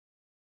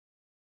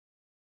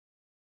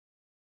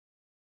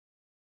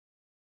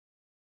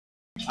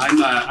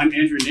I'm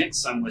Andrew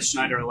Nix. I'm with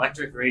Schneider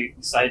Electric. Very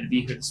excited to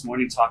be here this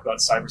morning to talk about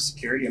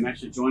cybersecurity. I'm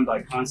actually joined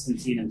by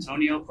Constantine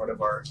Antonio, part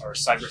of our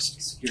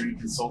cybersecurity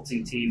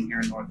consulting team here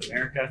in North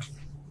America.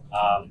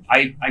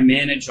 I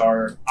manage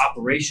our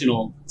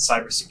operational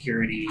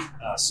cybersecurity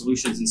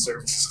solutions and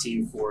services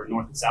team for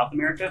North and South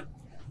America.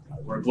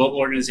 We're a global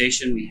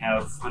organization. We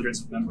have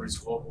hundreds of members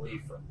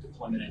globally, from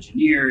deployment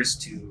engineers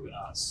to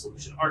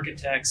solution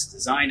architects,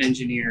 design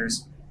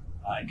engineers,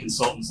 and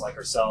consultants like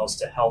ourselves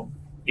to help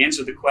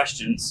answer the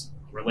questions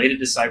related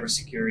to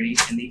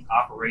cybersecurity in the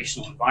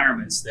operational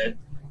environments that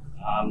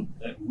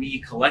we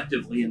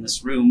collectively in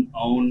this room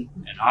own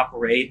and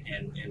operate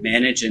and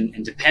manage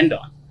and depend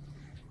on.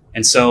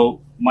 And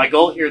so my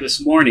goal here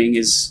this morning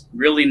is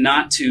really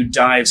not to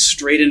dive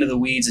straight into the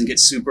weeds and get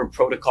super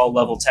protocol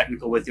level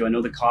technical with you. I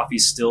know the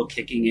coffee's still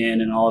kicking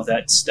in and all of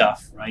that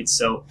stuff, right?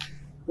 So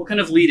we'll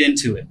kind of lead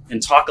into it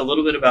and talk a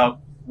little bit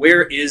about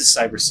where is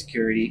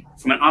cybersecurity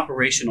from an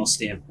operational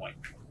standpoint.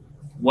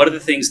 What are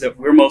the things that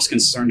we're most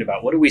concerned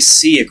about? What do we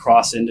see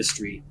across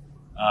industry?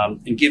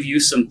 And give you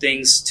some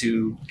things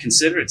to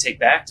consider, to take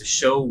back, to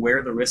show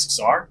where the risks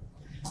are.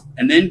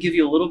 And then give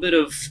you a little bit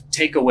of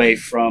takeaway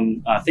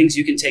from things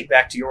you can take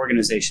back to your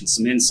organization,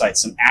 some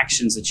insights, some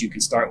actions that you can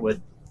start with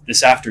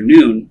this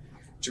afternoon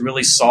to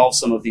really solve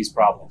some of these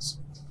problems.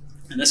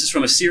 And this is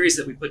from a series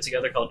that we put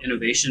together called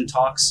Innovation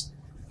Talks.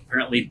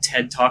 Apparently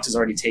TED Talks has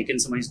already taken.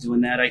 Somebody's doing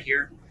that, I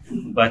hear.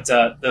 But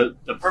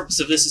the purpose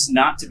of this is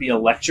not to be a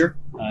lecture.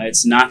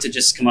 It's not to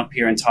just come up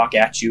here and talk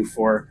at you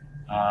for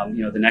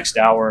the next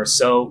hour or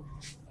so.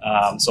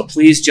 So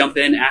please jump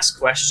in, ask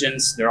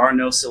questions. There are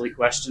no silly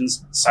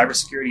questions.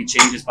 Cybersecurity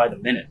changes by the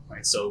minute,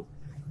 right? So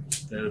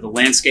the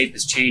landscape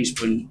has changed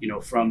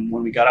from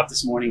when we got up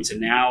this morning to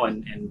now,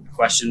 and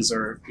questions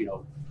are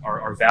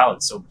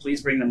valid. So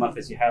please bring them up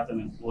as you have them,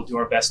 and we'll do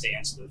our best to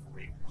answer them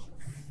for you.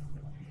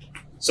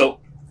 So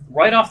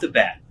right off the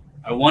bat,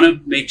 I want to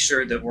make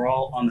sure that we're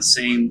all on the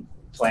same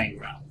playing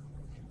ground.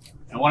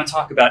 And I want to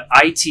talk about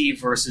IT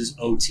versus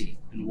OT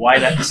and why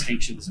that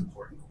distinction is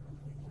important.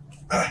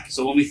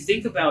 So when we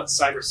think about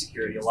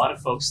cybersecurity, a lot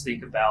of folks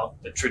think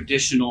about the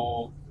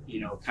traditional,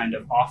 kind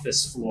of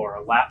office floor,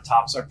 our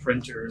laptops, our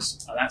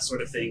printers, that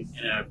sort of thing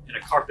in a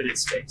carpeted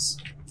space.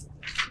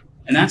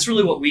 And that's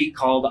really what we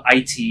call the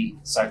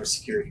IT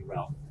cybersecurity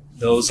realm.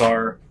 Those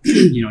are,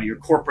 your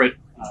corporate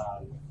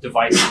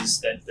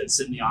devices that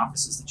sit in the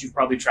offices that you've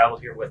probably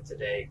traveled here with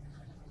today.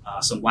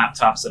 Some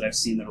laptops that I've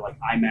seen that are like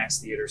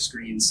IMAX theater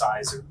screen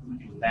size or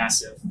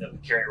massive that we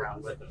carry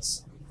around with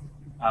us.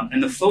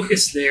 And the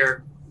focus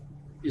there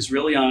is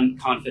really on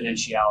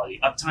confidentiality.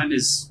 Uptime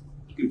is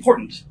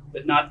important,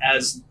 but not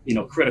as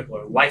critical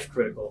or life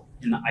critical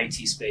in the IT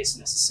space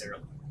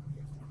necessarily.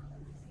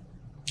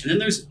 And then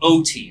there's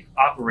OT,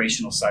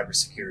 operational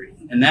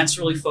cybersecurity, and that's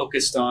really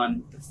focused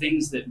on the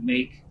things that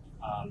make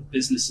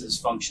businesses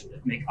function,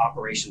 that make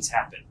operations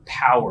happen: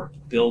 power,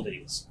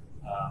 buildings,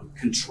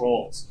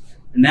 controls.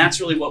 And that's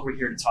really what we're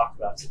here to talk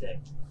about today.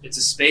 It's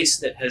a space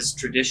that has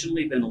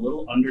traditionally been a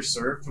little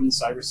underserved from the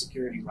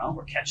cybersecurity realm.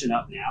 We're catching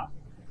up now.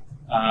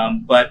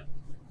 But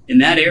in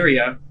that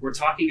area, we're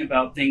talking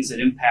about things that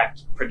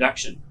impact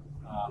production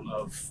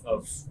of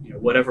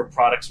whatever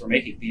products we're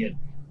making, be it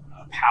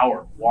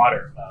power,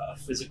 water, a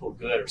physical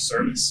good or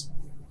service.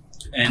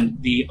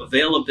 And the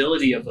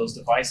availability of those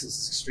devices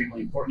is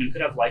extremely important and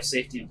could have life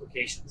safety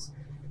implications.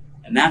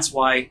 And that's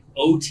why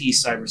OT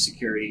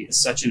cybersecurity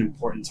is such an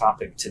important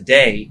topic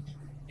today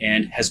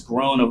and has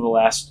grown over the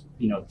last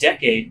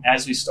decade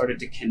as we started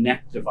to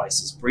connect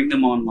devices, bring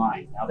them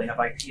online. Now they have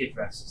IP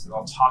addresses. They're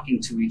all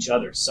talking to each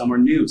other. Some are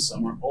new,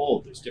 some are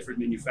old. There's different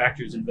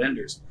manufacturers and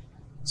vendors.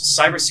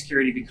 So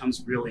cybersecurity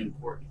becomes really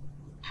important.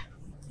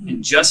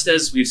 And just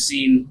as we've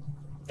seen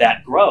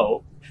that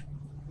grow,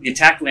 the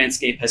attack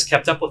landscape has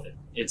kept up with it.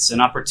 It's an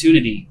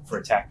opportunity for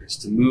attackers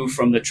to move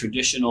from the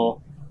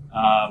traditional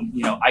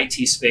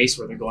IT space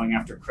where they're going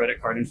after credit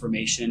card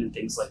information and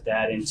things like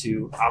that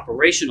into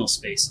operational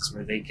spaces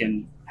where they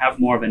can have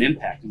more of an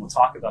impact. And we'll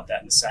talk about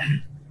that in a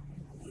second.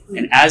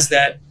 And as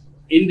that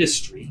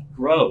industry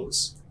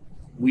grows,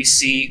 we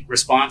see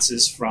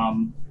responses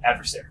from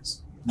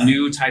adversaries.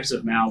 New types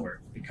of malware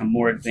become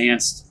more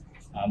advanced,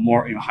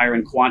 higher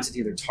in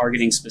quantity. They're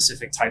targeting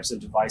specific types of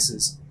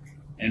devices.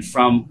 And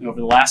from over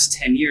the last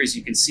 10 years,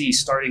 you can see,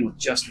 starting with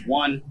just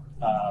one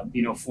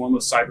form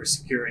of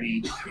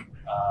cybersecurity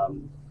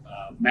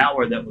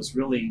malware that was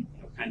really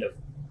kind of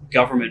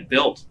government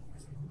built,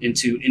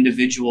 into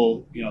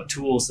individual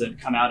tools that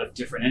come out of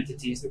different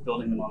entities. They're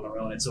building them on their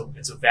own. It's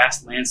a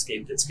vast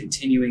landscape that's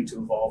continuing to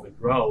evolve and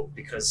grow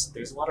because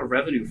there's a lot of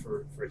revenue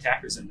for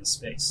attackers in this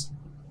space.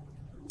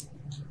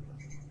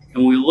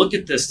 And when we look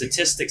at the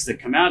statistics that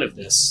come out of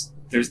this,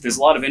 there's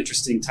a lot of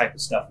interesting type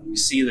of stuff, and we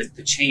see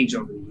the change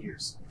over the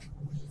years.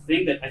 The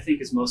thing that I think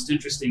is most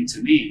interesting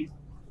to me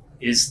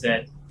is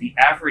that the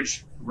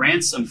average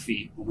ransom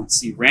fee, when we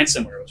see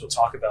ransomware, which we'll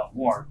talk about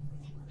more,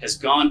 has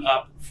gone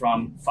up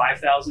from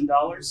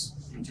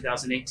 $5,000 in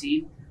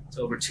 2018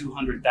 to over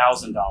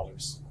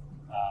 $200,000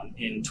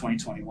 in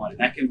 2021. And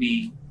that can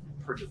be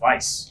per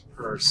device,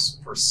 per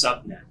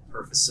subnet,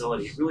 per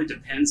facility. It really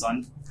depends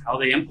on how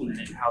they implement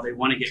it and how they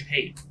want to get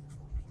paid.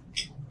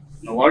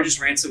 And the largest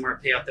ransomware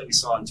payout that we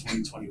saw in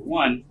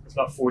 2021 was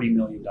about $40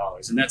 million.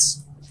 And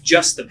that's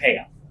just the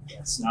payout.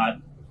 It's not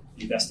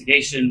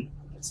investigation.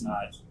 It's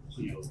not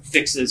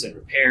fixes and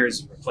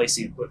repairs and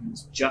replacing equipment.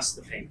 It's just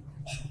the payment.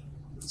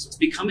 So it's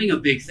becoming a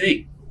big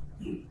thing.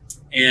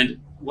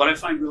 And what I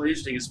find really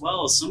interesting as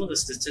well is some of the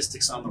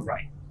statistics on the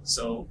right.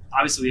 So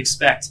obviously we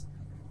expect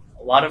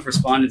a lot of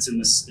respondents in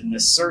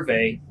this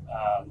survey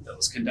that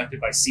was conducted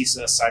by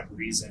CISA,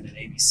 Cybersecurity, and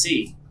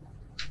ABC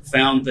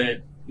found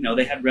that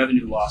they had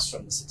revenue loss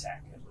from this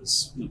attack. It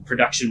was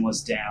production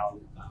was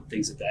down,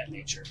 things of that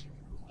nature.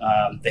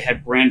 They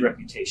had brand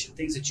reputation,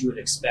 things that you would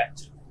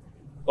expect.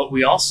 But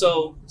we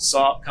also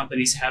saw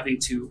companies having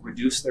to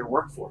reduce their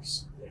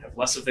workforce. They have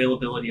less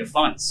availability of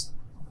funds.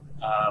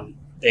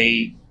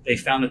 They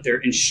found that their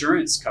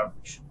insurance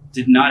coverage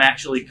did not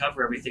actually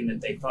cover everything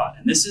that they thought.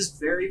 And this is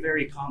very,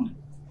 very common.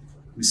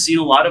 We've seen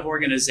a lot of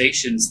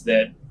organizations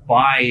that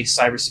buy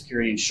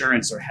cybersecurity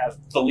insurance or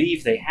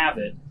believe they have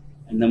it.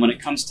 And then when it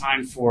comes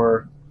time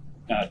for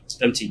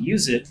them to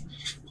use it,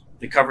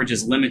 the coverage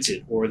is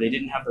limited, or they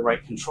didn't have the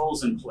right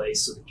controls in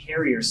place. So the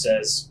carrier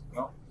says,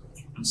 well,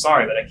 I'm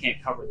sorry, but I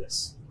can't cover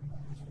this.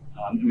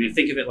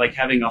 Think of it like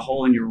having a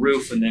hole in your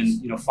roof and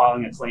then,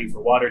 filing a claim for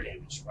water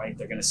damage, right?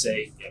 They're going to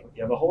say, yeah,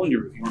 you have a hole in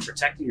your roof. You weren't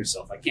protecting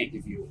yourself. I can't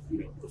give you,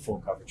 the full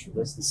coverage for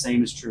this. The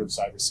same is true of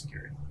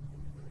cybersecurity.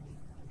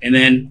 And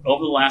then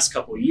over the last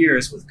couple of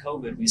years with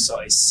COVID, we saw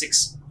a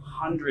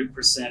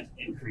 600%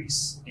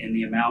 increase in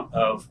the amount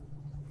of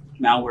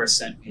malware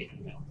sent via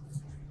email.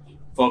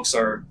 Folks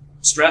are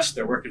stressed.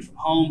 They're working from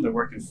home. They're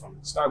working from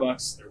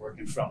Starbucks. They're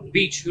working from the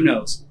beach. Who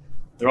knows?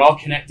 They're all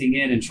connecting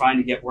in and trying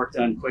to get work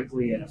done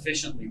quickly and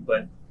efficiently,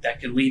 but that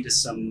can lead to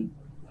some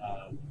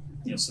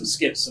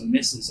skips, some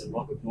misses in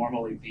what would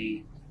normally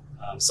be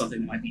something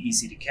that might be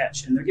easy to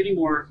catch. And they're getting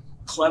more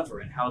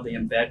clever in how they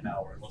embed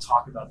malware. We'll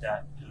talk about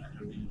that in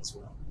a minute as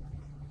well.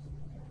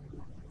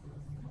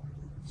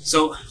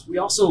 So we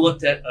also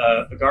looked at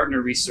a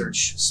Gartner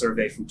research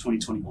survey from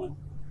 2021,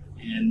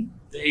 and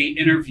they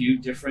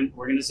interviewed different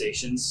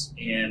organizations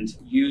and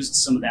used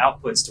some of the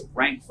outputs to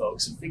rank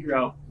folks and figure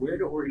out where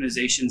do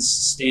organizations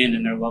stand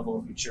in their level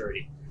of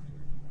maturity.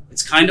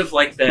 It's kind of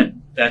like that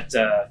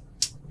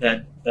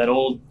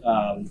old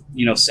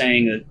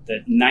saying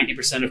that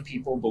 90% of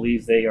people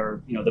believe they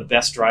are the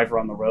best driver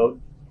on the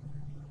road.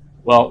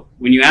 Well,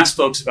 when you ask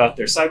folks about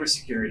their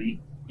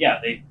cybersecurity,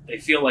 yeah, they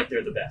feel like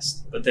they're the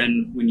best. But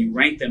then when you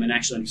rank them and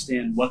actually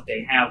understand what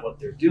they have, what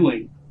they're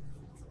doing,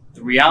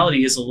 the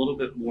reality is a little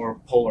bit more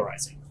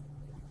polarizing.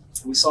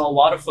 We saw a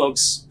lot of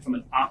folks from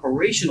an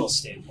operational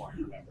standpoint,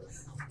 remember,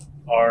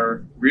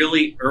 are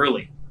really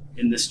early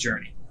in this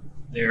journey.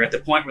 They're at the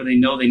point where they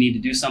know they need to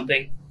do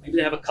something. Maybe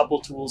they have a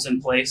couple tools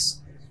in place.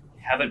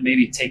 They haven't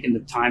maybe taken the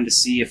time to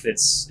see if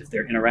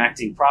they're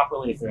interacting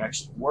properly, if they're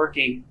actually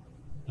working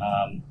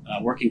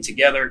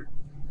together.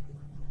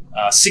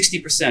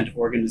 60% of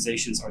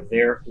organizations are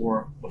there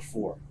or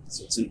before.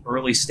 So it's an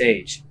early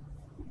stage.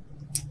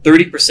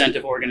 30%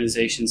 of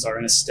organizations are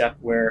in a step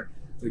where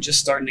they're just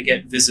starting to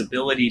get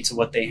visibility to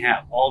what they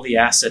have, all the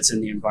assets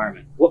in the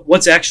environment.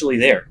 What's actually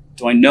there?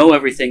 Do I know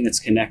everything that's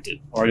connected?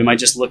 Or am I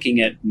just looking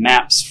at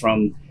maps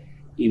from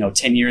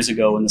 10 years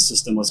ago when the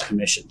system was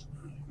commissioned,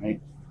 right?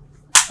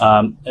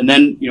 And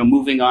then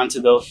moving on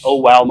to those oh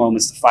wow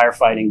moments, the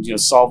firefighting,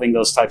 solving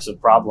those types of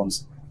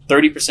problems.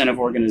 30% of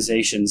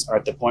organizations are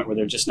at the point where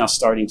they're just now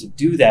starting to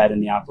do that in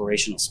the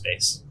operational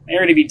space. They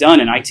already be done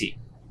in IT.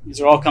 These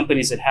are all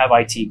companies that have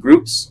IT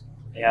groups.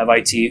 They have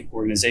IT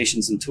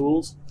organizations and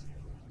tools.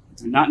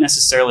 They're not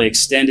necessarily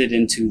extended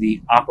into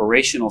the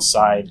operational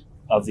side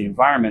of the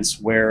environments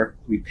where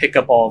we pick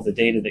up all of the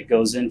data that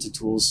goes into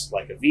tools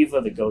like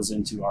Aviva, that goes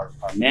into our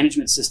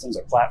management systems,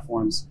 our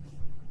platforms.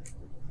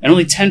 And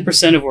only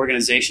 10% of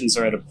organizations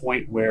are at a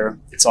point where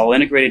it's all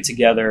integrated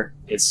together,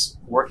 it's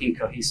working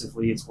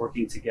cohesively, it's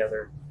working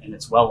together, and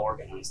it's well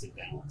organized and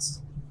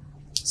balanced.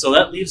 So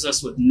that leaves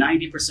us with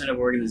 90% of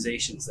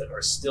organizations that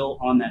are still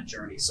on that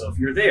journey. So if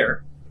you're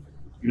there,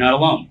 you're not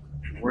alone.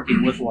 You're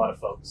working with a lot of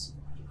folks.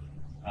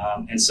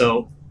 And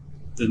so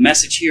the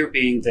message here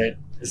being that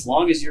as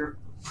long as you're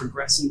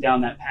progressing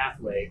down that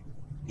pathway,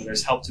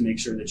 there's help to make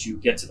sure that you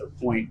get to the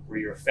point where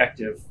you're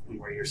effective and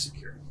where you're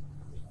secure.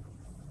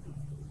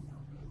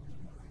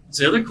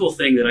 So the other cool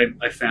thing that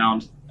I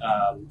found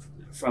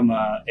from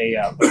a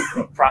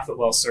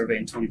ProfitWell survey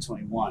in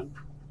 2021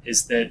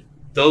 is that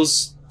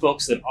those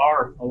folks that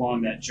are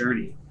along that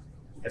journey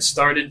have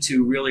started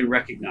to really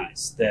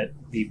recognize that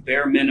the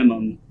bare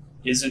minimum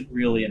isn't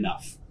really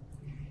enough.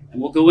 And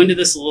we'll go into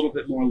this a little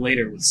bit more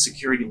later with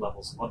security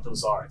levels and what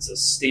those are. It's a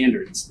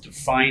standard, it's a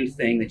defined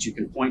thing that you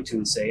can point to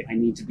and say, I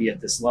need to be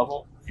at this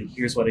level, and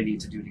here's what I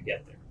need to do to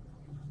get there.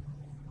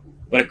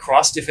 But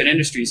across different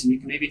industries, and you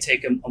can maybe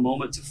take a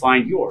moment to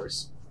find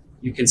yours,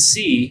 you can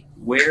see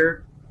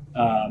where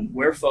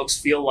folks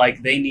feel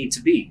like they need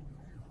to be.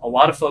 A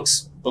lot of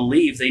folks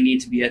believe they need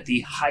to be at the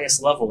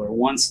highest level or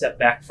one step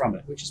back from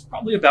it, which is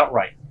probably about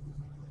right.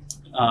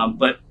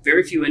 But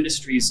very few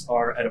industries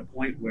are at a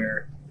point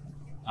where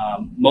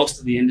most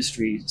of the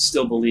industry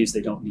still believes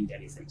they don't need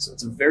anything. So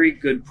it's a very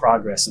good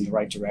progress in the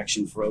right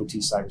direction for OT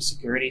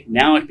cybersecurity.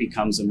 Now it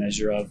becomes a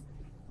measure of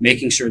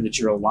making sure that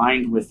you're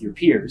aligned with your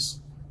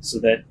peers so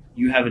that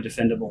you have a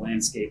defendable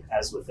landscape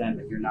as with them,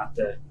 and you're not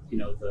the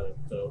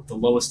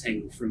lowest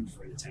hanging fruit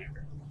for an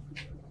attacker.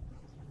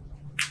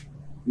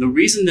 The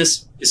reason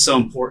this is so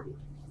important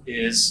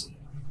is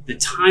the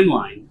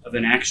timeline of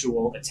an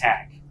actual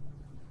attack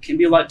can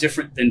be a lot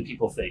different than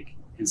people think.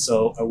 And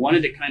so I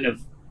wanted to kind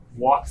of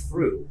walk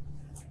through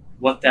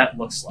what that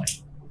looks like.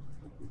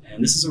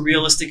 And this is a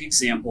realistic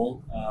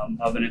example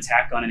of an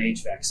attack on an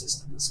HVAC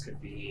system. This could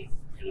be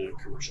in a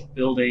commercial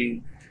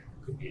building,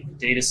 could be in a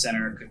data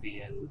center, could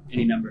be in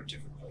any number of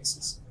different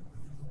places.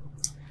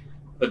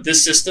 But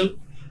this system,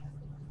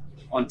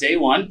 on day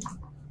one,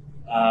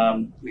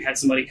 we had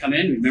somebody come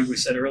in. Remember, we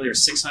said earlier,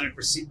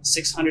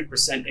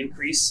 600%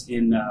 increase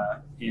in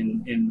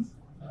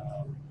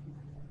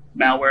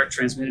malware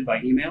transmitted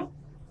by email.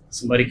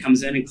 Somebody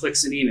comes in and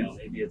clicks an email.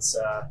 Maybe it's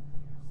a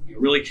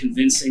really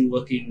convincing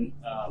looking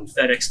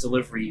FedEx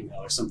delivery email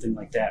or something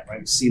like that, right?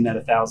 We've seen that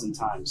 1,000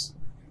 times.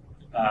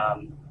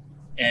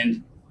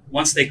 And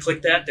once they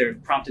click that, they're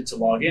prompted to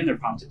log in, they're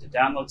prompted to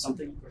download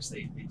something. Of course,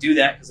 they do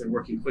that because they're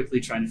working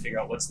quickly, trying to figure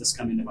out what's this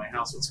coming to my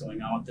house, what's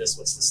going on with this,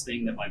 what's this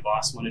thing that my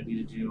boss wanted me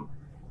to do.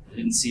 I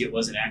didn't see it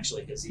wasn't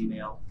actually his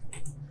email.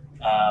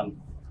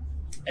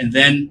 And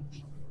then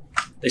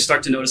they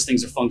start to notice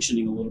things are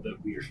functioning a little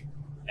bit weird.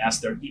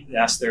 Ask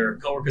their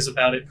coworkers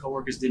about it.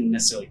 Coworkers didn't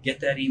necessarily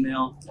get that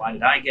email. Why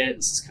did I get it?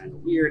 This is kind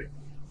of weird.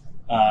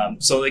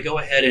 So they go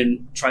ahead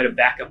and try to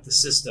back up the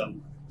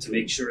system to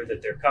make sure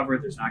that they're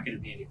covered. There's not going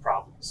to be any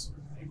problems.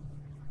 Right?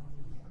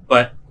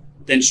 But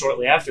then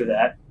shortly after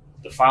that,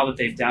 the file that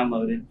they've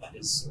downloaded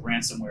is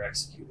ransomware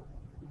executable.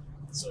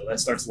 So that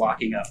starts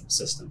locking up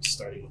systems.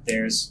 Starting with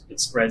theirs,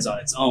 it spreads on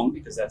its own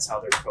because that's how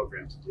they're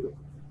programmed to do it.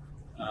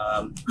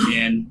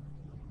 And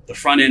the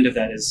front end of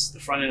that is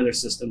the front end of their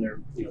system. Their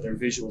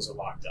visuals are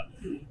locked up.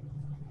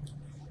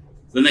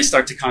 Then they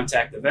start to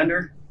contact the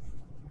vendor.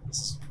 This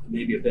is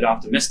maybe a bit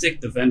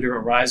optimistic. The vendor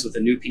arrives with a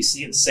new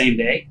PC the same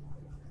day,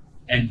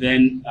 and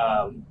then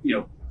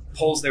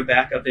pulls their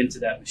backup into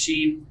that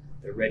machine.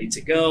 They're ready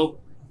to go,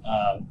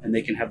 and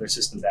they can have their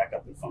system back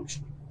up and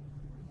functioning.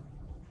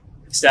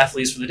 Staff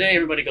leaves for the day.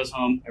 Everybody goes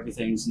home.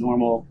 Everything's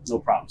normal. No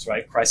problems,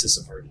 right? Crisis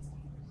averted.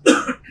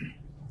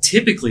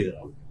 Typically,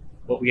 though,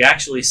 what we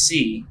actually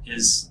see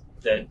is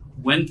that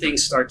when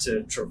things start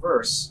to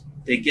traverse,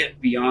 they get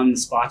beyond the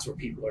spots where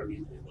people are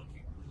immediately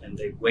looking, and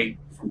they wait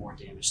for more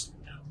damage to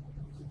be done.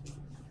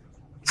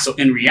 So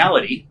in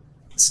reality,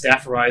 the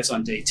staff arrives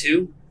on day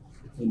 2.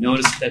 They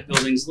notice that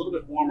building's a little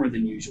bit warmer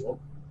than usual.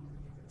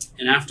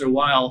 And after a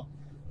while,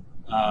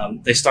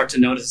 they start to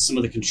notice some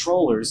of the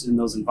controllers in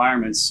those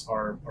environments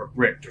are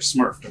bricked or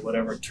smurfed, or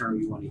whatever term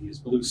you want to use,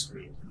 blue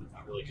screen.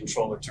 Not really a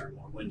controller term,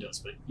 more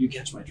Windows, but you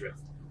catch my drift.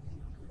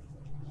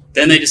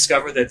 Then they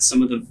discover that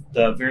some of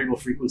the variable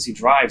frequency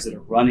drives that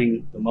are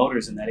running the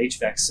motors in that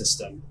HVAC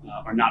system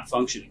are not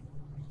functioning.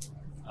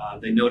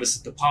 They notice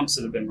that the pumps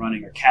that have been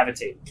running are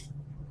cavitating.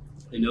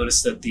 They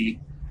notice that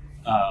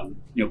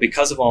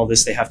because of all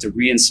this, they have to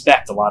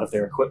re-inspect a lot of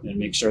their equipment and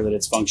make sure that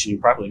it's functioning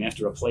properly, and they have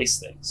to replace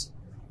things.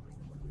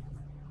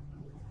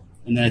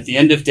 And then at the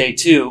end of day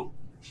 2,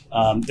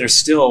 they're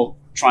still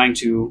trying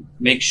to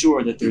make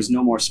sure that there's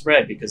no more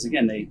spread, because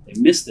again, they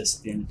missed this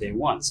at the end of day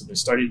 1. So they're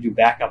starting to do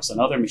backups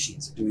on other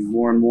machines. They're doing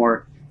more and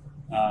more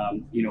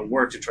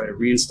work to try to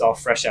reinstall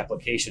fresh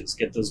applications,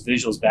 get those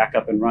visuals back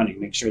up and running,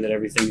 make sure that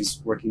everything is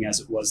working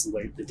as it was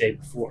the day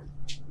before.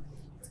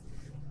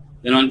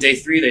 Then on day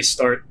 3, they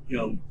start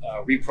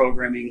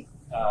reprogramming,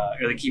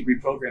 or they keep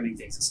reprogramming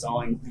things,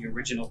 installing the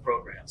original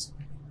programs.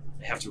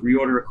 They have to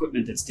reorder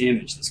equipment that's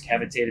damaged, those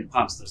cavitated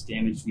pumps, those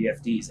damaged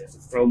VFDs. They have to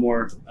throw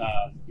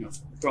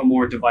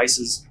more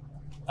devices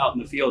out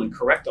in the field and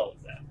correct all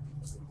of that.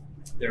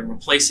 They're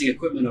replacing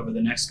equipment over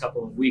the next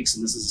couple of weeks,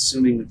 and this is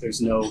assuming that there's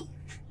no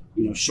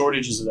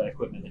shortages of that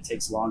equipment. It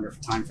takes longer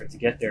time for it to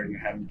get there, and you're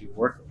having to do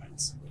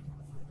workarounds.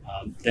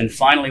 Then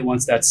finally,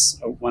 once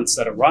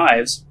that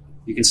arrives,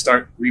 you can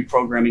start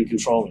reprogramming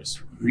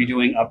controllers,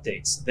 redoing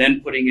updates,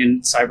 then putting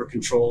in cyber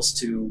controls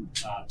to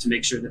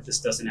make sure that this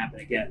doesn't happen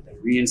again, then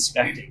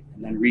re-inspecting,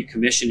 and then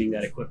recommissioning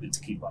that equipment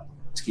to keep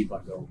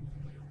on going.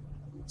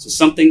 So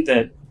something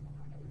that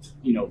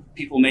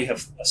people may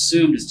have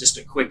assumed is just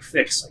a quick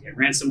fix. I get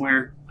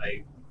ransomware,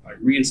 I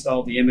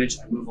reinstall the image,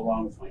 I move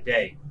along with my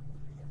day,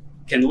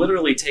 can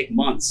literally take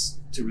months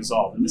to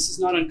resolve. And this is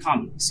not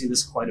uncommon. We see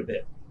this quite a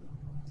bit.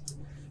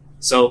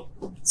 So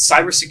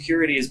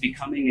cybersecurity is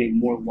becoming a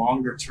more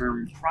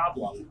longer-term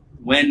problem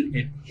when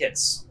it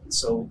hits.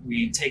 So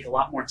we take a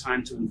lot more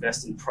time to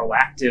invest in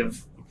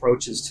proactive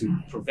approaches to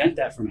prevent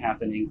that from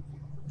happening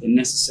than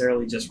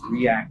necessarily just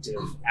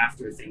reactive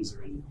after things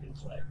are in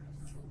play.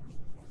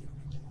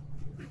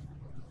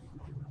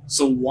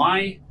 So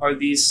why are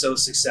these so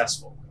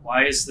successful?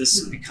 Why is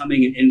this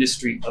becoming an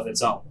industry of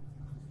its own?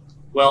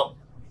 Well,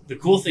 the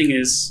cool thing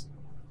is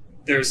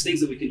there's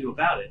things that we can do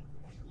about it.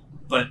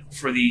 But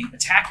for the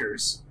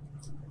attackers,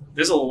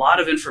 there's a lot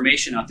of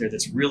information out there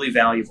that's really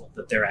valuable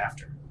that they're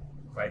after,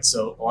 right?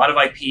 So a lot of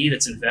IP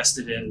that's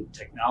invested in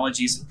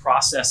technologies and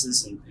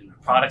processes and the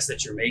products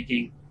that you're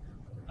making,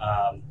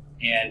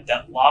 and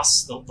that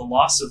loss, the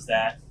loss of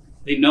that,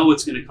 they know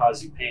it's going to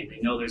cause you pain. They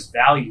know there's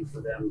value for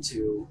them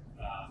to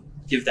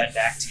give that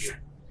back to you.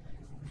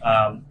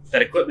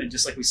 That equipment,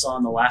 just like we saw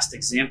in the last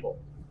example,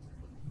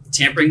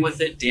 tampering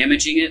with it,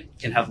 damaging it,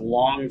 can have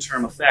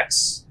long-term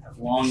effects, have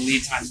long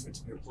lead times for it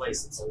to be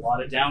replaced. It's a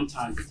lot of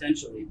downtime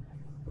potentially,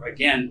 where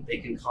again, they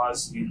can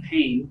cause you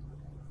pain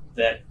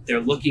that they're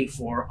looking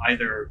for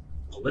either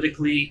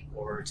politically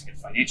or to get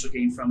financial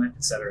gain from it,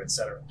 et cetera, et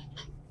cetera.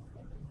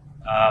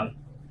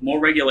 More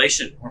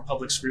regulation, more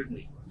public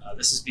scrutiny.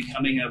 This is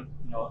becoming a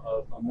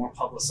more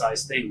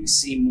publicized thing. We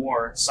see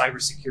more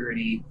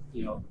cybersecurity,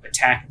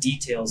 attack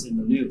details in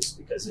the news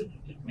because it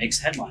makes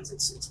headlines.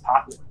 It's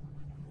popular,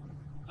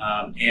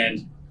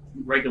 and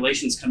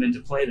regulations come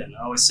into play. Then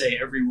I always say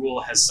every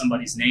rule has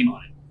somebody's name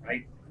on it,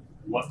 right?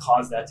 What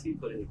caused that to be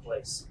put into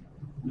place?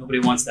 Nobody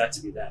wants that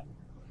to be that.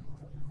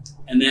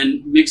 And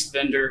then mixed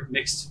vendor,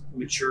 mixed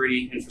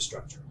maturity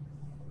infrastructure.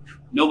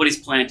 Nobody's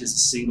plant is a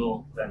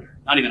single vendor,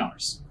 not even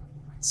ours.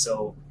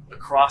 So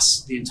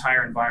across the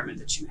entire environment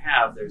that you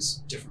have,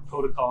 there's different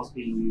protocols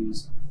being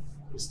used.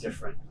 There's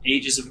different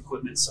ages of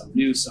equipment, some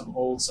new, some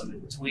old, some in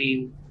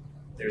between.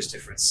 There's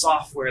different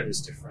software,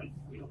 there's different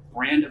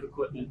brand of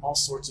equipment, all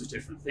sorts of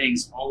different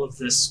things. All of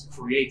this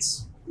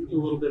creates a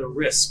little bit of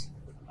risk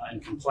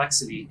and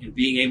complexity in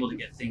being able to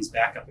get things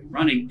back up and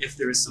running if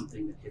there is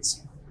something that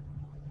hits you.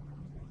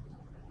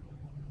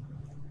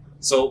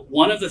 So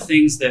one of the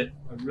things that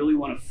I really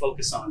want to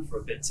focus on for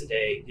a bit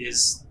today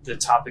is the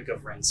topic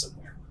of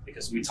ransomware.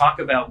 Because when we talk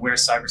about where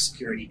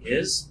cybersecurity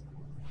is,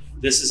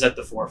 this is at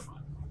the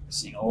forefront. We're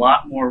seeing a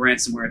lot more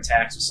ransomware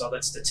attacks. We saw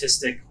that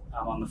statistic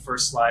on the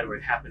first slide where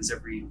it happens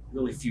every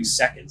really few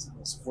seconds,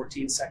 almost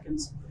 14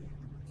 seconds.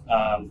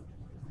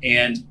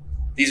 And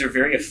these are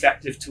very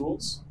effective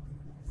tools.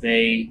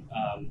 They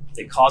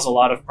cause a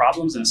lot of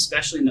problems, and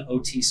especially in the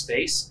OT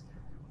space,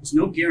 there's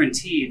no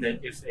guarantee that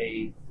if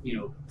a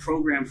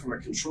program from a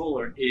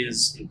controller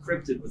is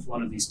encrypted with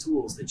one of these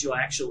tools that you'll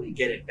actually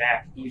get it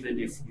back even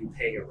if you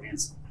pay a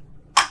ransom.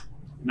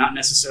 Not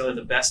necessarily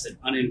the best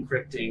at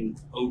unencrypting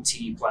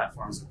OT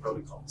platforms and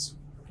protocols.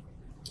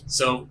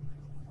 So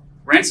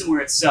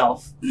ransomware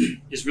itself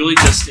is really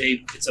just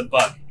it's a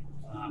bug,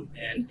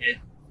 and it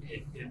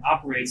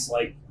operates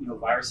like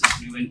viruses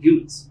do in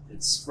humans.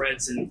 It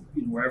spreads in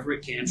wherever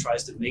it can,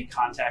 tries to make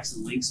contacts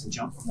and links and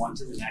jump from one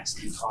to the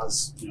next and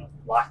cause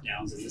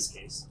lockdowns in this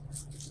case,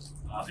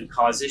 and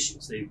cause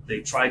issues. They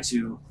try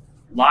to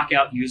lock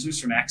out users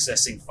from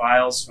accessing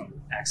files,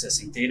 from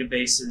accessing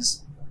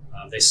databases.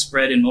 They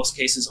spread in most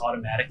cases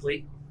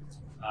automatically.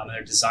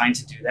 They're designed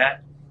to do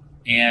that,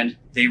 and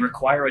they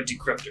require a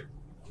decryptor.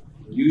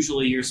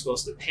 Usually you're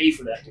supposed to pay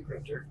for that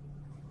decryptor,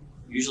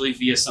 usually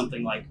via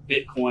something like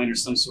Bitcoin or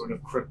some sort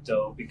of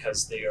crypto,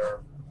 because they are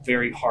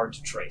very hard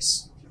to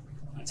trace.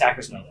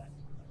 Attackers know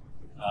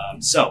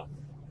that. So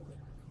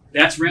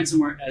that's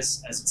ransomware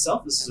as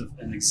itself. This is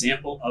an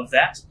example of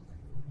that.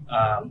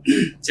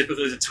 Typically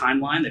there's a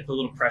timeline. They put a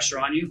little pressure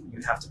on you.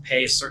 You have to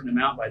pay a certain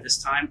amount by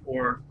this time,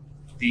 or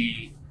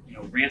the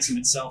ransom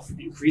itself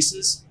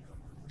increases,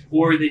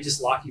 or they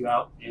just lock you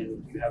out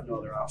and you have no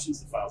other options.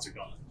 The files are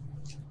gone.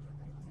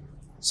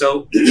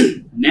 So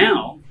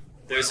now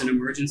there's an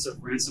emergence of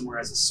ransomware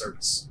as a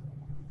service.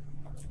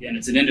 Again,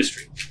 it's an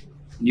industry.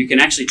 And you can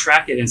actually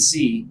track it and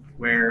see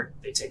where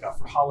they take off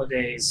for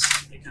holidays,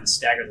 they kind of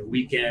stagger the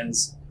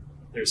weekends.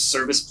 There's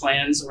service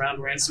plans around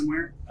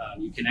ransomware.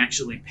 You can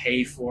actually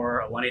pay for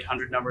a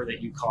 1-800 number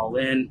that you call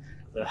in.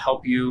 They'll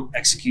help you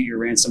execute your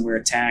ransomware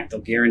attack. They'll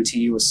guarantee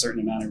you a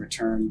certain amount in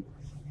return.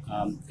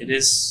 It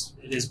is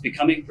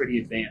becoming pretty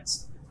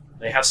advanced.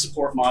 They have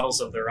support models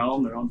of their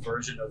own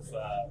version of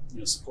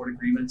support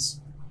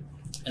agreements,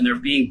 and they're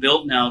being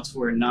built now to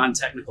where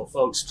non-technical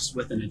folks just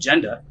with an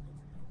agenda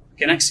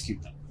can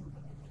execute them.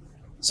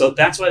 So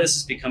that's why this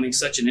is becoming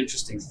such an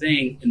interesting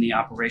thing in the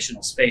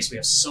operational space. We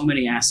have so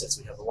many assets.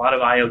 We have a lot of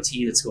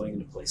IoT that's going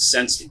into place,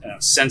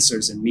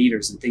 sensors and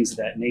meters and things of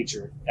that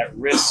nature at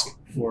risk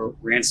for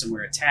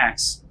ransomware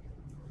attacks.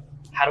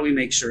 How do we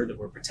make sure that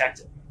we're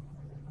protected?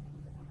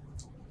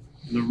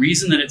 And the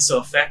reason that it's so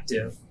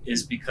effective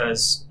is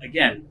because,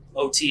 again,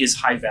 OT is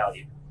high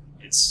value.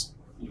 It's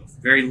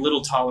very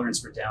little tolerance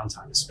for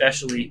downtime,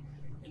 especially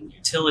in the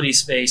utility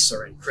space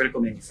or in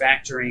critical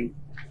manufacturing.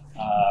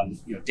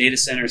 Data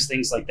centers,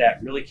 things like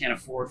that, really can't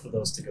afford for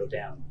those to go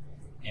down.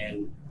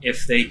 And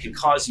if they can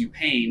cause you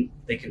pain,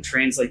 they can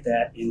translate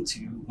that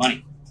into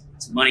money.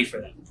 It's money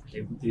for them.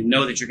 They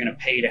know that you're going to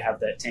pay to have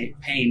that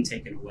pain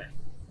taken away.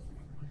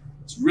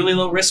 It's really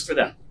low risk for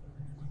them.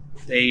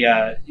 They,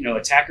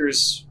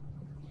 attackers,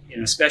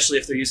 especially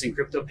if they're using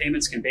crypto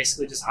payments, can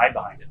basically just hide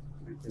behind it.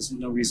 There's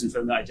no reason for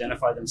them to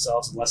identify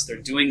themselves unless they're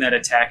doing that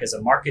attack as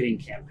a marketing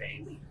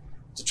campaign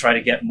to try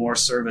to get more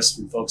service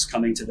from folks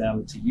coming to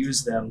them to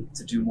use them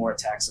to do more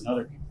attacks on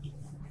other people.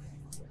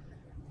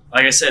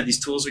 Like I said, these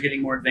tools are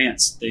getting more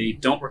advanced. They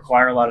don't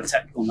require a lot of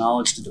technical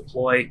knowledge to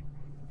deploy.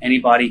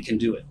 Anybody can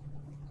do it.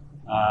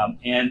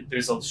 And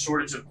there's a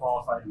shortage of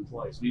qualified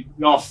employees. We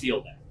all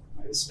feel that,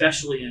 right?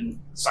 Especially in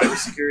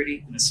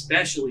cybersecurity and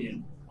especially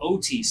in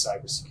OT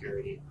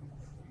cybersecurity.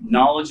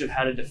 Knowledge of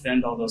how to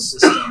defend all those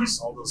systems,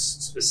 all those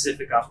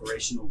specific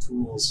operational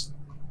tools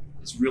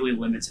is really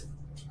limited.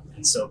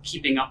 And so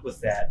keeping up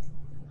with that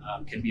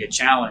can be a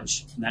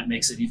challenge, and that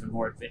makes it even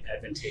more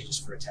advantageous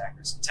for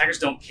attackers. Attackers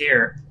don't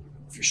care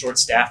if you're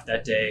short-staffed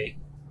that day,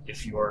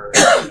 if your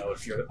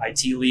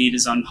IT lead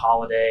is on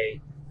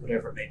holiday,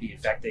 whatever it may be. In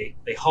fact, they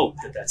hope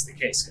that that's the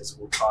case because it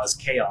will cause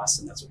chaos,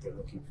 and that's what they're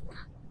looking for.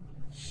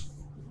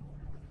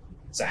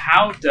 So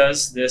how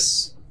does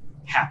this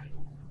happen?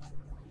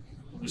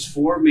 There's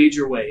 4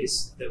 major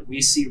ways that we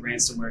see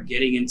ransomware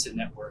getting into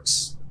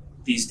networks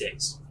these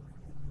days.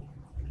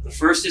 The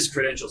first is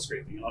credential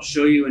scraping, and I'll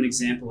show you an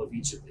example of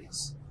each of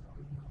these.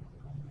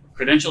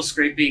 Credential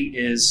scraping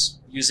is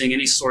using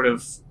any sort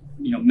of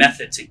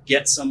method to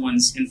get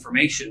someone's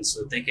information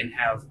so that they can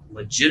have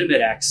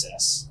legitimate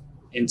access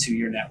into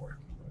your network.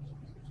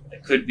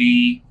 It could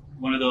be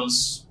one of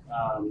those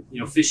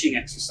phishing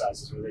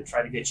exercises where they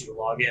try to get you to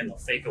log in, they'll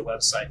fake a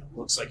website that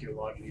looks like you're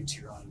logging into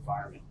your own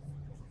environment.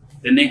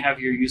 Then they have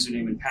your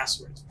username and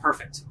password. It's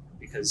perfect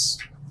because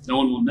no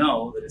one will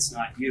know that it's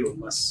not you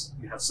unless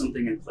you have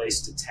something in place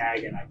to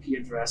tag an IP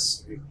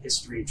address,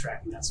 history,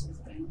 tracking, that sort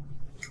of thing.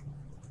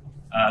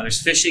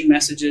 There's phishing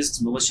messages,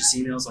 it's malicious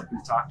emails like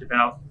we've talked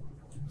about.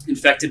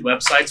 Infected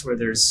websites where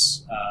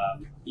there's a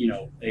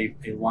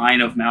line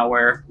of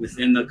malware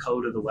within the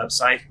code of the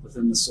website,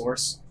 within the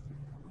source.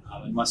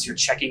 Unless you're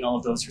checking all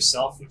of those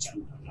yourself, which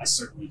I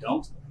certainly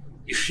don't,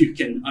 you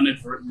can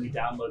inadvertently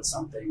download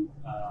something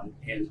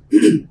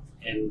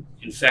and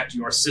infect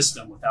your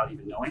system without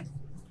even knowing.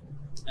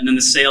 And then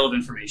the sale of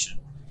information.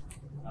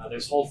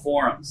 There's whole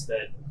forums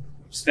that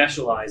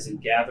specialize in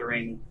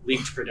gathering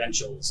leaked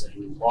credentials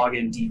and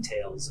login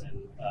details and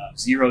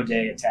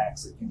zero-day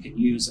attacks that you can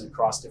use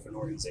across different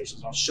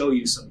organizations. I'll show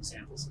you some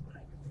examples of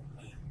that.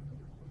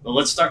 But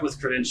let's start with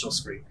credential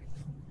scraping.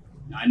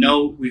 Now, I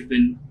know we've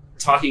been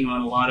talking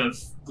on a lot of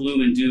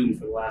gloom and doom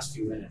for the last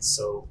few minutes,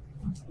 so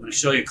I'm going to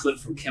show you a clip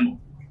from Kimmel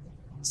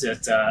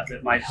that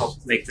might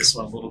help make this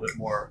one a little bit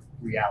more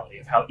reality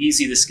of how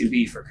easy this can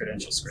be for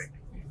credential scraping.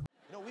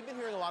 We've been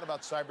hearing a lot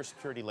about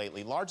cybersecurity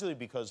lately, largely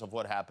because of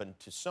what happened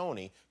to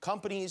Sony.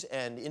 Companies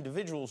and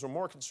individuals are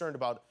more concerned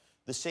about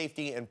the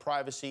safety and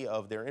privacy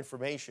of their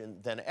information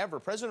than ever.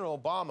 President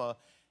Obama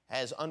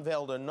has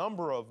unveiled a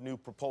number of new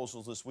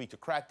proposals this week to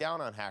crack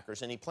down on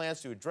hackers, and he plans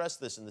to address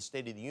this in the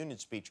State of the Union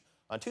speech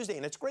on Tuesday.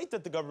 And it's great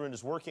that the government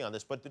is working on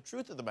this, but the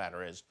truth of the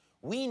matter is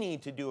we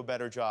need to do a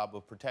better job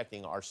of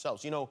protecting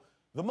ourselves.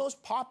 The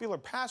most popular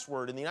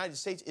password in the United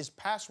States is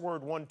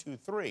password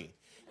 123.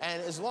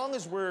 And as long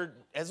as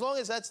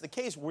that's the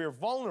case, we're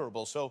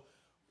vulnerable. So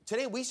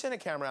today we sent a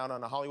camera out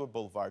on Hollywood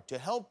Boulevard to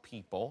help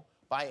people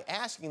by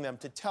asking them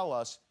to tell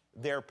us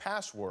their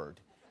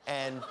password.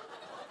 And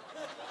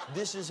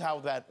this is how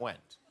that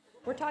went.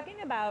 We're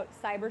talking about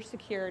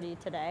cybersecurity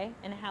today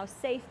and how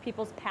safe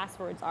people's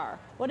passwords are.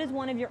 What is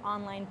one of your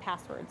online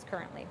passwords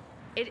currently?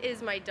 It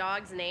is my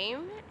dog's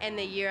name and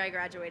the year I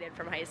graduated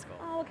from high school.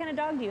 Oh, what kind of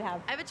dog do you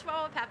have? I have a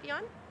Chihuahua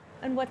Papillon.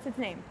 And what's its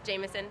name?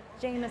 Jameson.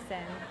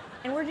 Jameson.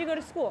 And where'd you go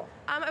to school?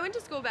 I went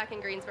to school back in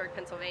Greensburg,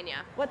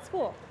 Pennsylvania. What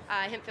school?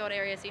 Hempfield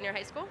Area Senior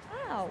High School.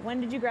 Oh, when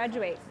did you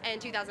graduate? In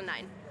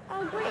 2009.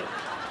 Oh, great.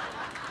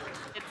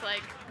 It's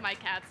like my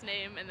cat's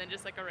name and then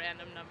just like a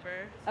random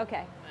number.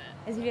 Okay.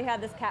 Have you had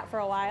this cat for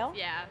a while?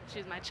 Yeah,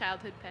 she's my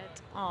childhood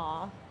pet.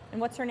 Aw.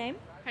 And what's her name?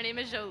 Her name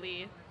is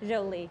Jolie.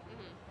 Jolie.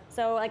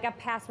 So like a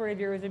password of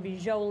yours would be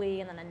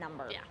Jolie and then a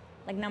number. Yeah.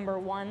 Like number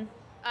 1?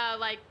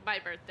 Like my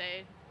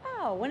birthday.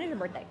 Oh, when is your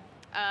birthday?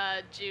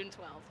 June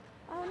 12th.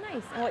 Oh,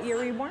 nice. And what year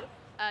were you born?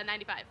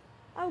 95.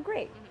 Oh,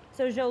 great.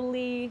 So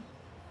Jolie,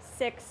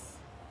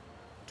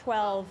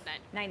 6/12/95.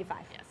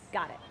 Yes.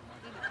 Got it.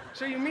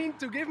 So you mean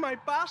to give my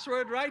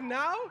password right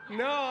now?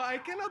 No, I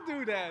cannot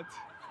do that.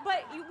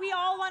 But we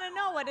all want to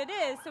know what it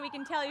is so we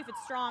can tell you if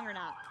it's strong or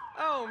not.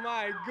 Oh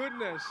my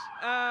goodness.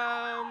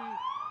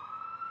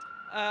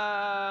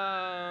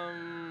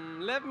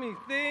 Let me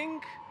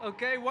think.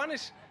 Okay, one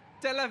is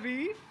Tel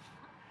Aviv.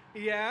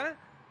 Yeah.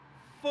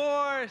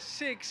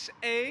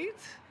 468,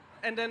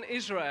 and then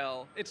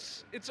Israel.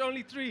 It's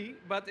only 3,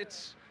 but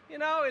it's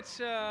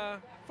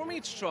for me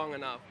it's strong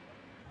enough.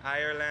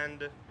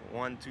 Ireland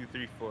 1 2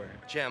 3 4.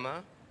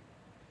 Gemma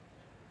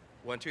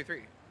 1 2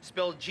 3.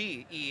 Spelled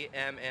Gemma.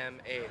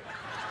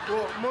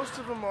 Well, most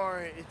of them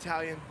are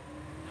Italian.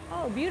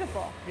 Oh,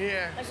 beautiful.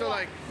 Yeah. Like so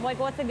what? Like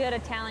what's a good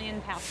Italian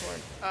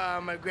password?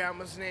 My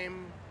grandma's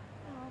name.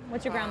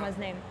 What's your grandma's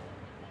name?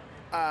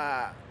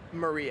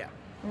 Maria.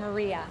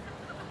 Maria.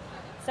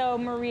 So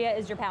Maria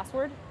is your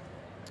password?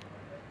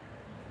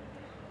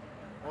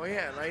 Oh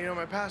yeah, now you know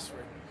my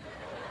password.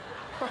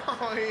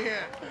 Oh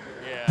yeah.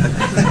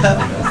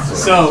 Yeah.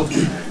 So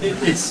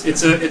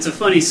it's a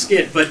funny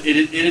skit, but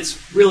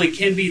it's really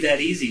can be that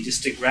easy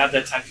just to grab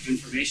that type of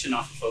information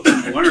off of folks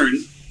and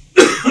learn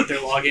what their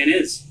login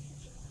is.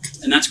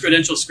 And that's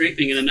credential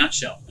scraping in a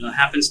nutshell. And it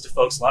happens to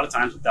folks a lot of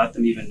times without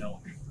them even knowing.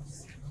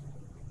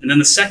 And then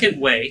the second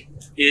way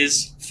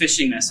is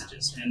phishing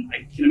messages. And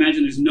I can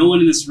imagine there's no one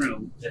in this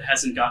room that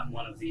hasn't gotten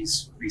one of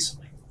these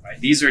recently. Right?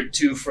 These are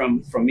two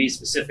from me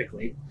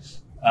specifically.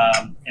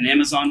 An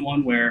Amazon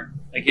one where,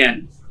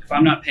 again, if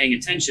I'm not paying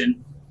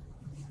attention,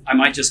 I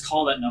might just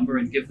call that number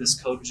and give this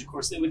code, which of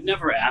course they would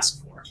never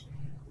ask for,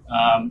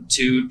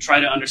 to try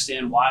to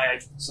understand why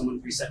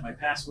someone reset my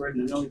password,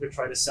 and then they'll either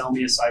try to sell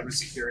me a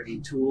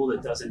cybersecurity tool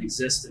that doesn't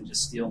exist and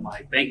just steal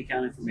my bank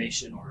account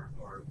information or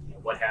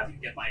what have you,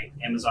 get my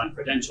Amazon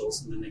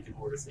credentials, and then they can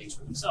order things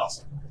for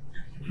themselves.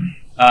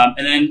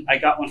 And then I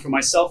got one for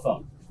my cell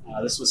phone.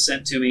 This was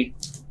sent to me.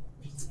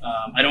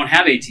 I don't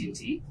have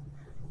AT&T,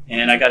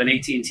 and I got an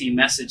AT&T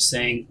message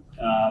saying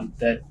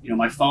that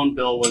my phone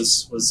bill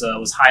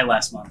was high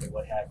last month or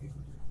what have you.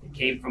 It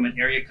came from an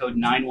area code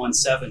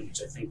 917,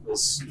 which I think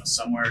was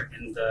somewhere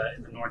in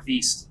the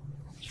Northeast.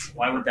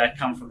 Why would that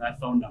come from that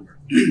phone number?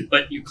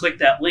 But you click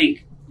that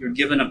link, you're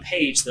given a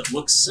page that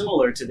looks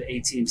similar to the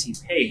AT&T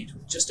page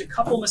with just a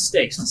couple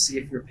mistakes to see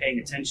if you're paying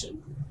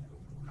attention.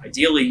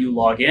 Ideally, you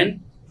log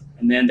in,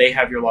 and then they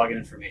have your login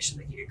information.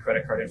 They can get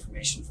credit card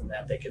information from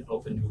that. They can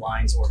open new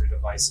lines, order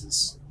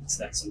devices. It's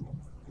that simple.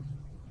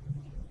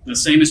 And the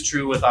same is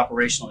true with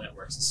operational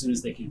networks. As soon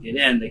as they can get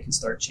in, they can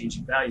start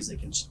changing values. They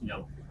can,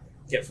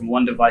 get from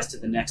one device to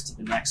the next,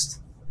 and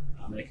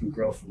they can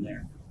grow from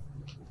there.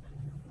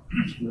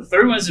 And the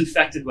third one is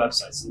infected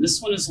websites, and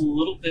this one is a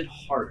little bit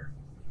harder.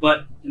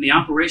 But in the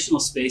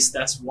operational space,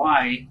 that's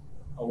why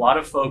a lot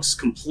of folks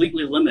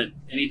completely limit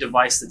any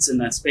device that's in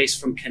that space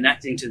from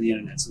connecting to the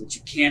internet so that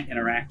you can't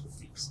interact with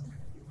these.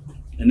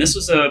 And this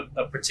was a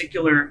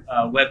particular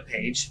web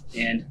page,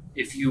 and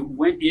if you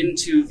went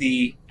into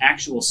the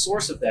actual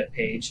source of that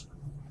page,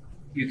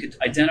 you could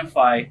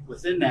identify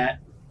within that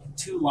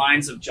 2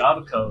 lines of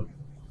Java code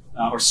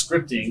or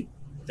scripting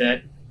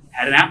that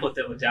had an applet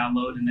that would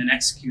download and then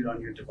execute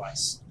on your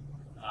device.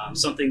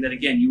 Something that,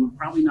 again, you would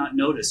probably not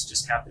notice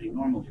just happening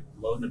normally.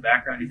 You load in the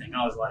background, you think,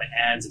 oh, there's a lot of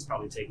ads, it's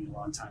probably taking a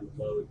long time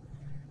to load,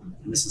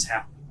 and this is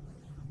happening.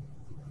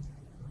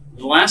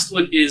 The last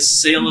one is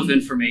sale of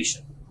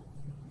information.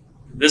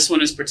 This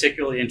one is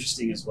particularly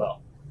interesting as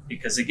well,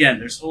 because again,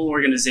 there's whole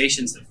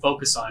organizations that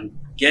focus on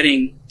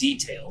getting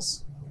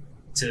details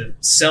to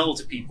sell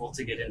to people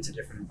to get into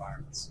different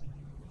environments.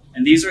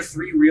 And these are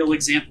 3 real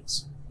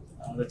examples.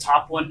 The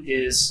top one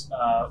is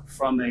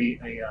from a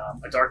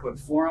dark web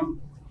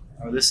forum.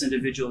 This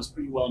individual is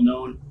pretty well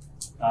known,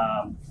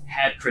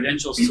 had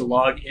credentials to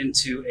log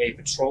into a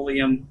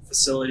petroleum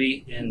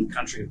facility in the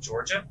country of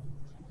Georgia,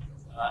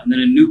 and then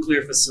a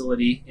nuclear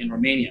facility in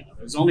Romania.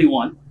 There's only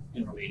one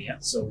in Romania,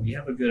 so we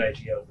have a good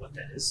idea of what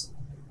that is.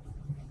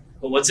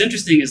 But what's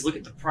interesting is look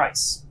at the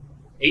price.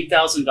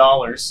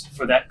 $8,000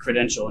 for that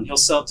credential, and he'll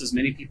sell it to as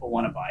many people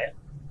want to buy it.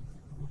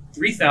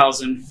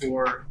 $3,000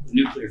 for the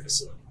nuclear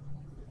facility.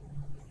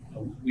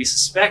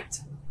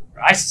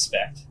 I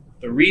suspect,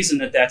 the reason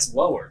that that's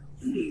lower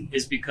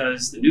is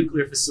because the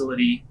nuclear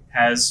facility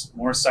has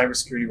more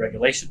cybersecurity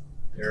regulation.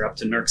 They're up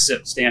to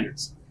NERC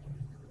standards.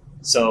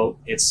 So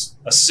it's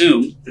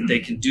assumed that they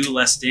can do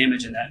less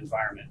damage in that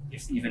environment,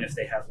 even if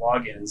they have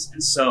logins,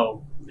 and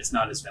so it's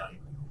not as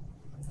valuable.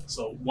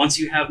 So once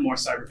you have more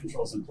cyber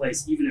controls in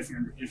place, even if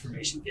your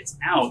information gets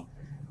out,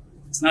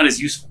 it's not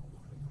as useful.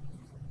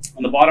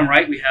 On the bottom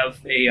right, we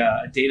have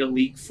a data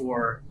leak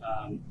for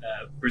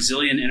a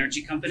Brazilian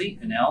energy company,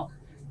 Enel.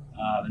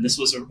 And this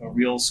was a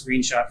real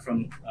screenshot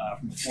from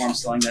the forum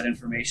selling that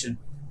information.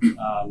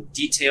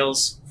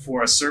 Details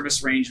for a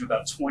service range of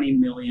about 20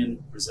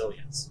 million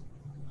Brazilians.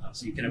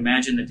 So you can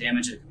imagine the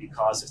damage that could be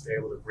caused if they're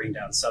able to bring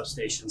down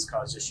substations,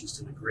 cause issues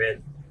to the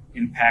grid,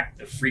 impact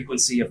the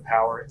frequency of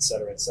power, et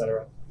cetera, et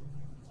cetera.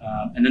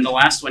 And then the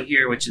last one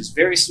here, which is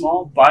very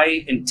small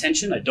by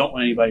intention. I don't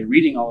want anybody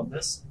reading all of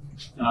this.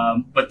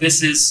 But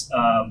this is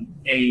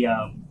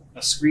a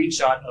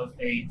screenshot of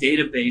a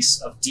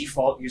database of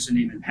default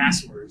username and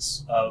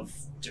passwords of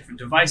different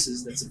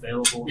devices that's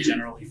available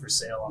generally for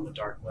sale on the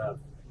dark web.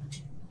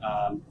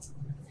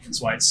 That's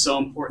why it's so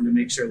important to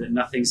make sure that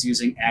nothing's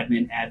using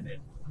admin,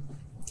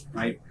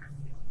 right?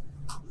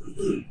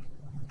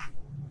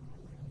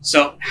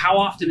 So how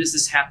often is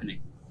this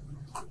happening?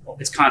 Well,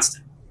 it's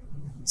constant.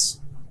 It's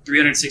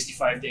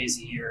 365 days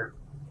a year.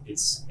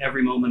 It's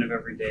every moment of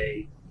every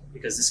day,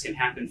 because this can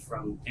happen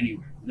from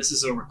anywhere. This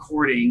is a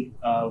recording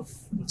of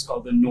what's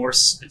called the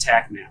Norse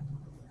attack map.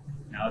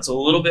 Now, it's a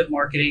little bit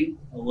marketing,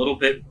 a little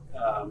bit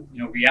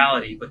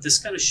reality, but this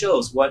kind of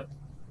shows what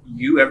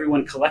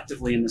everyone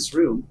collectively in this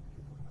room,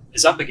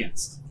 is up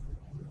against.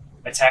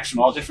 Attacks from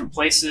all different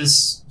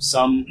places,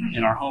 some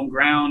in our home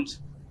ground.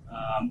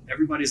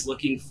 Everybody's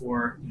looking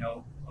for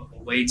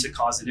a way to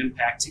cause an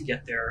impact to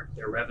get their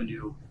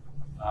revenue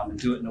and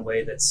do it in a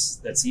way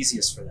that's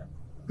easiest for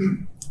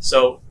them.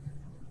 So,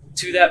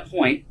 to that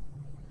point,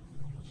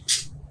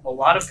 a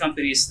lot of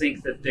companies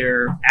think that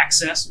their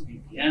access, or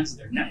VPNs,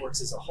 their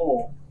networks as a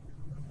whole,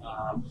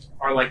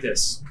 are like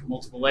this: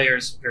 multiple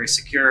layers, very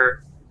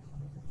secure,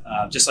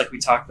 just like we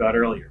talked about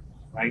earlier,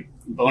 right?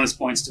 Bonus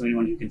points to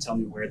anyone who can tell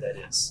me where that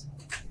is.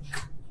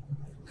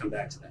 Come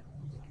back to that.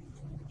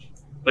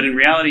 But in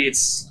reality,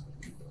 it's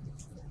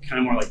kind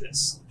of more like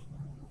this.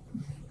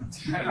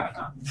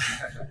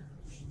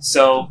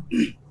 So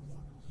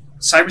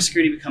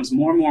cybersecurity becomes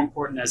more and more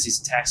important as these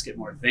attacks get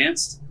more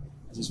advanced,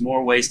 as there's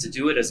more ways to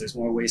do it, as there's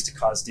more ways to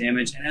cause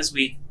damage, and as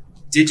we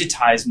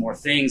digitize more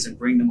things and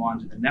bring them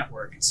onto the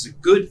network. It's a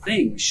good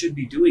thing. We should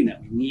be doing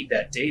that. We need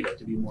that data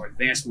to be more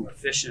advanced, more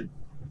efficient,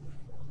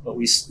 but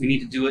we need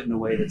to do it in a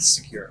way that's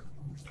secure.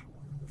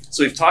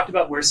 So we've talked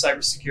about where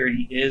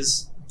cybersecurity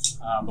is.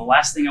 The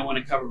last thing I want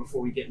to cover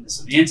before we get into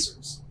some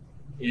answers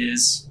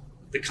is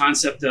the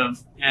concept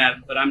of,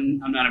 but I'm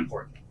not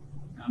important.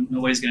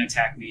 Nobody's going to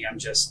attack me. I'm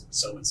just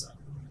so-and-so.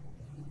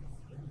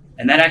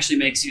 And that actually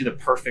makes you the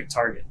perfect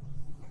target,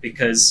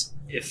 because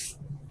if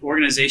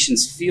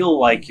organizations feel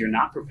like you're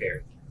not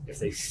prepared, if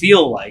they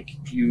feel like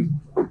you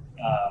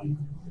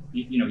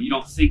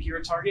don't think you're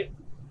a target,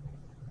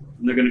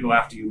 then they're going to go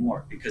after you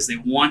more because they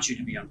want you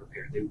to be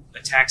unprepared.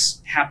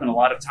 Attacks happen a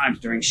lot of times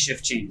during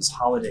shift changes,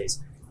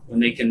 holidays, when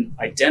they can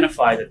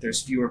identify that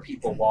there's fewer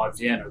people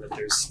logged in, or that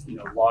there's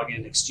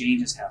login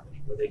exchanges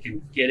happening, where they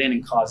can get in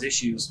and cause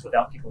issues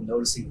without people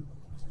noticing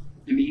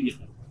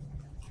immediately.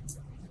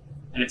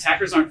 And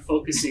attackers aren't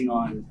focusing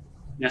on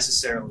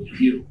necessarily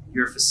you,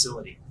 your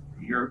facility,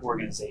 your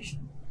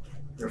organization.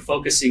 They're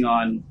focusing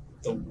on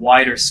the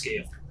wider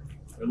scale.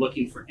 They're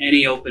looking for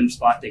any open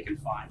spot they can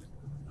find.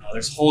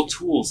 There's whole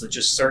tools that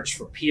just search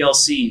for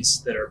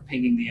PLCs that are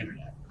pinging the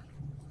internet,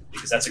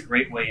 because that's a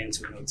great way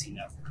into an OT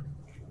network.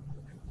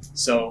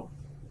 So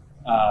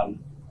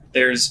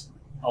there's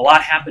a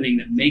lot happening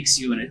that makes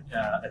you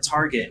a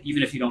target,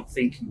 even if you don't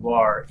think you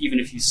are, even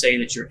if you say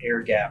that you're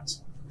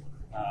air-gapped.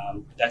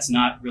 That's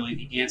not really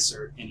the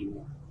answer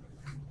anymore.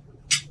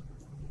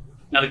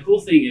 Now, the cool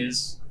thing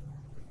is,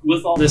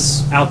 with all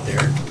this out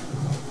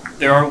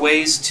there are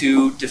ways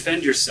to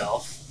defend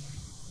yourself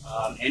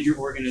and your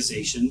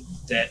organization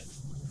that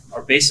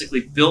are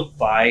basically built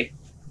by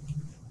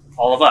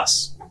all of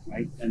us,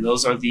 right? And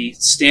those are the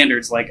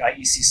standards like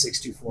IEC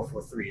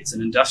 62443. It's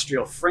an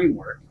industrial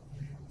framework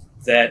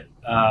that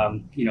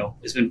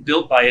has been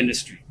built by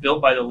industry,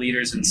 built by the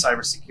leaders in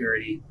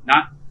cybersecurity,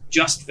 not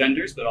just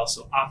vendors, but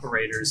also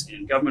operators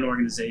and government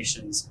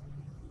organizations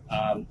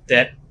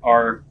that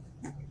are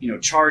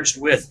charged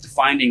with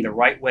finding the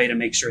right way to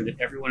make sure that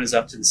everyone is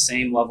up to the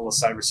same level of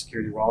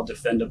cybersecurity. We're all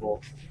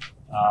defendable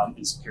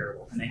and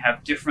securable. And they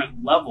have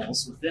different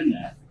levels within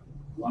that,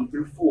 1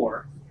 through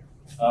 4,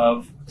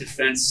 of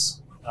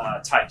defense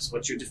types,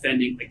 what you're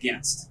defending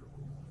against.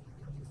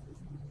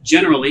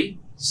 Generally,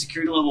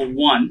 security level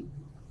 1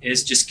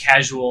 is just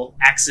casual,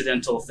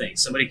 accidental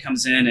things. Somebody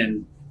comes in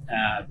and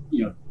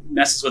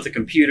messes with a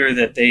computer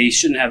that they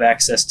shouldn't have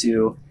access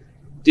to,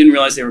 didn't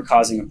realize they were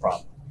causing a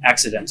problem.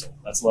 Accidental.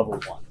 That's level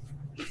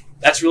 1.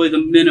 That's really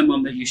the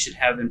minimum that you should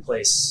have in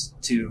place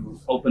to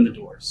open the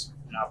doors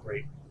and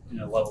operate in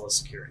a level of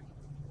security.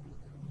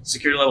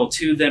 Security level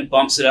 2 then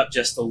bumps it up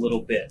just a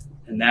little bit,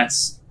 and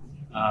that's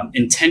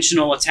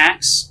intentional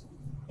attacks,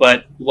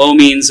 but low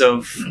means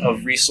of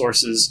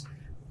resources.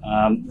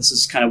 This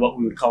is kind of what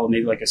we would call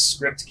maybe like a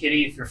script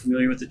kiddie, if you're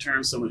familiar with the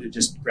term, someone who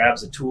just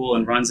grabs a tool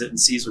and runs it and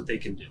sees what they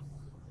can do.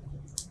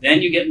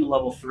 Then you get into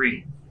level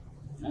 3.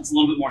 That's a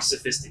little bit more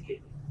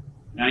sophisticated.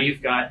 Now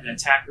you've got an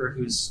attacker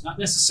who's not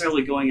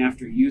necessarily going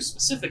after you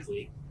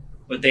specifically,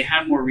 but they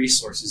have more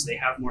resources, they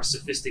have more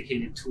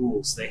sophisticated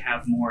tools, they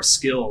have more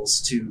skills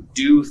to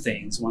do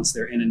things once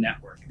they're in a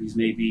network. These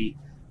may be,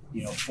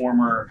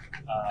 former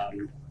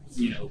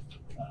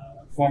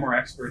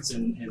experts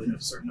in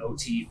a certain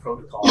OT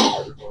protocol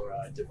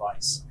or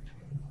device.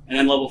 And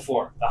then level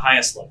 4, the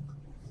highest level,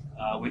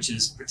 which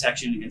is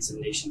protection against a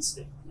nation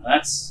state. Now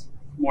that's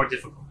more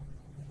difficult.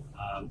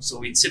 So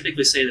we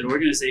typically say that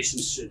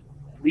organizations should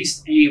at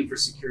least aim for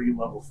security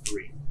level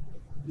 3.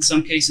 In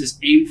some cases,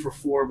 aim for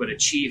 4, but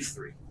achieve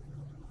 3.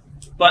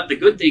 But the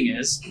good thing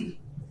is,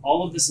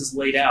 all of this is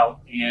laid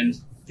out, and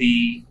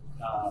the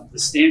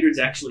standards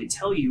actually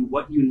tell you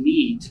what you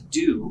need to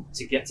do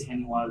to get to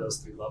any one of those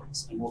 3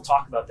 levels. And we'll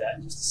talk about that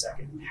in just a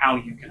second, and how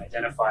you can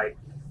identify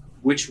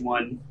which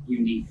one you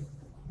need.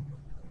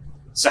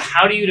 So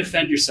how do you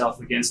defend yourself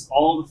against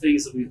all the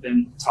things that we've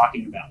been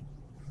talking about?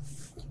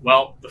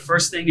 Well, the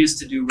first thing is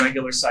to do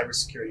regular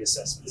cybersecurity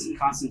assessments. And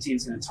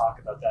Konstantin's going to talk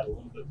about that a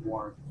little bit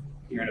more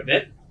here in a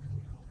bit.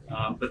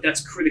 But that's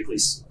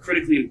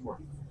critically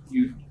important.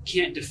 You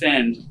can't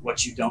defend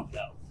what you don't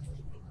know.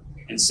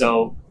 And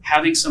so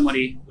having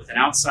somebody with an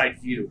outside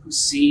view who's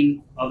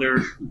seen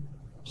other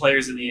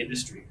players in the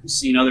industry, who's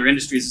seen other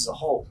industries as a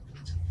whole,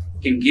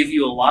 can give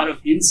you a lot of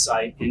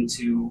insight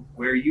into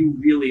where you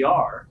really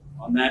are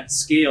on that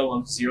scale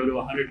of 0 to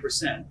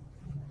 100%.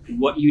 And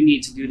what you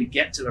need to do to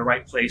get to the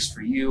right place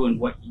for you and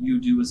what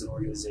you do as an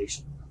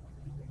organization.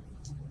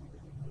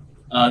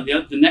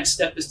 The next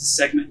step is to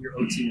segment your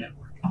OT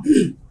network.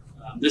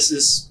 This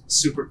is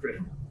super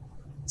critical.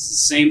 It's the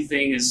same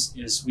thing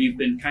as we've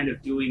been kind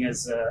of doing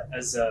as a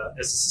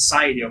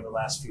society over the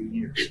last few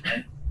years.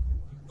 Right?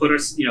 put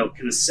us,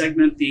 kind of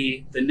segment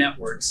the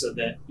network so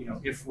that,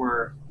 if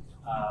we're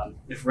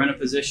in a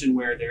position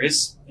where there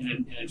is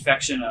an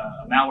infection,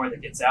 a malware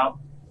that gets out,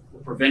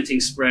 we're preventing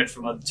spread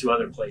to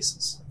other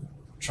places,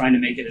 trying to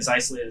make it as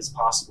isolated as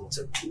possible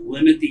to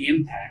limit the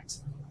impact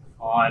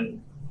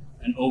on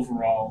an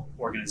overall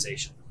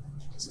organization.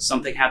 So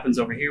something happens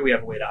over here, we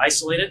have a way to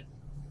isolate it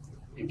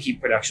and keep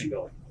production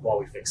going while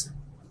we fix it.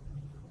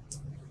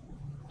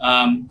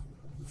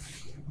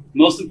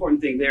 Most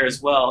important thing there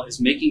as well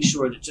is making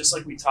sure that, just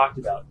like we talked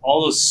about,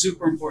 all those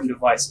super important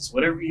devices,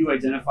 whatever you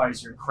identify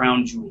as your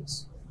crown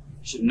jewels,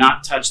 should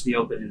not touch the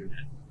open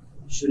internet.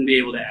 Shouldn't be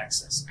able to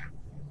access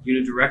it.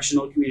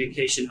 Unidirectional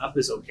communication up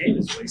is okay.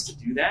 There's ways to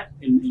do that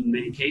in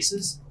many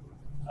cases.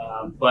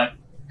 But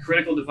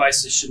critical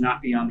devices should not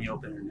be on the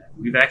open internet.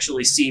 We've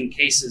actually seen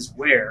cases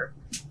where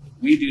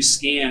we do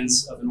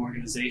scans of an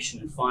organization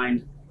and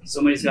find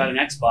somebody's got an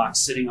Xbox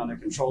sitting on their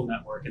control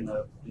network in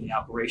the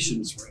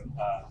operations room,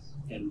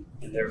 and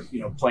they're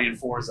playing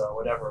Forza or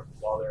whatever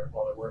while they're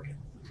working.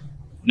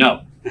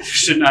 No, it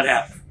should not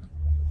happen.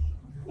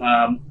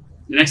 The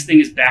next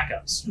thing is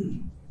backups,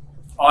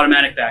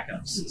 automatic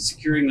backups,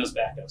 securing those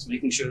backups,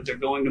 making sure that they're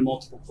going to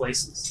multiple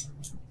places.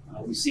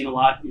 We've seen a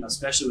lot,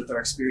 especially with our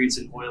experience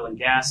in oil and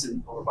gas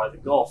and over by the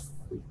Gulf,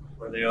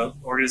 where the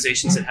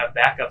organizations that have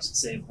backups that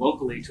save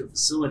locally to a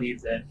facility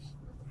that,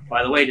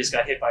 by the way, just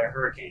got hit by a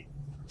hurricane.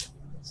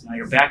 So now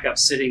your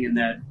backup's sitting in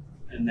that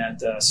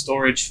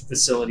storage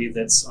facility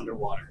that's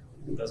underwater.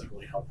 It doesn't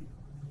really help you.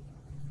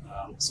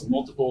 So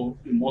multiple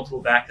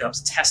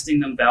backups, testing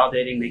them,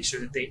 validating, make sure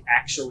that they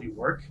actually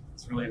work.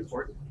 It's really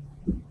important.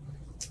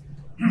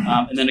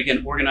 And then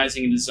again,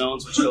 organizing into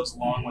zones, which goes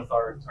along with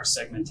our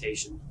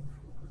segmentation.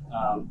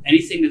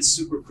 Anything that's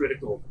super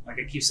critical, like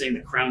I keep saying,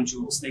 the crown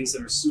jewels, things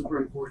that are super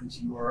important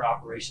to your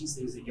operations,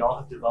 things that y'all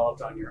have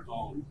developed on your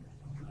own,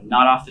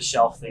 not off the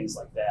shelf things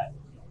like that.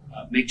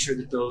 Make sure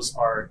that those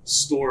are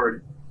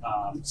stored,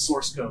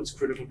 source codes,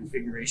 critical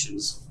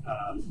configurations,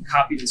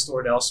 copied and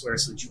stored elsewhere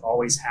so that you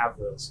always have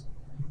those,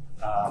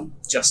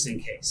 just in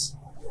case.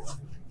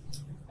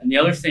 And the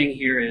other thing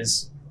here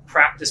is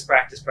practice,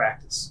 practice,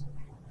 practice.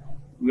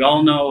 We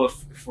all know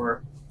if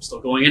we're still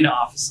going into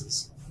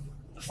offices,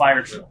 the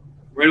fire drill.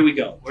 Where do we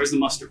go? Where's the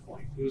muster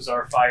point? Who's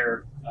our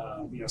fire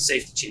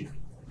safety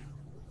champion?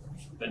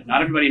 But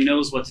not everybody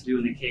knows what to do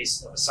in the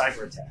case of a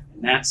cyber attack.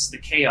 And that's the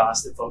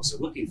chaos that folks are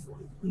looking for.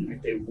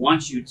 Right? They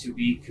want you to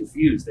be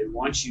confused. They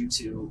want you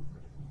to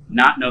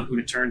not know who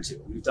to turn to.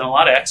 We've done a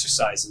lot of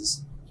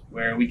exercises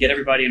where we get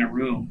everybody in a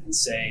room and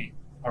say,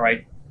 all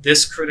right,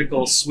 this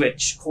critical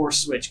switch, core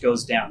switch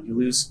goes down. You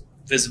lose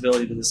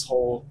visibility to this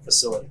whole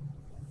facility,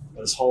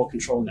 or this whole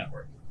control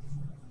network.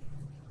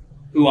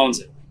 Who owns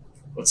it?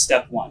 What's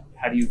step one?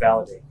 How do you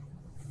validate?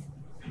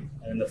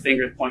 And the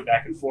fingers point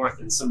back and forth,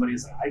 and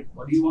somebody's like,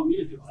 what do you want me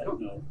to do? I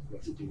don't know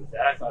what to do with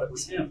that. I thought it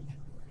was him.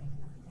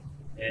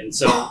 And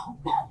so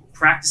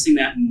practicing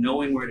that and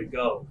knowing where to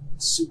go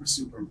is super,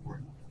 super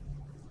important.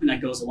 And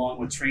that goes along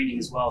with training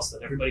as well, so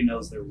that everybody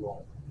knows their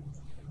role.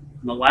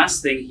 And the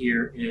last thing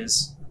here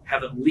is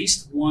have at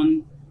least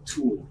one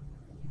tool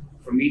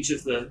from each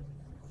of the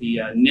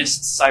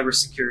NIST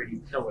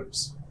cybersecurity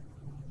pillars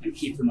and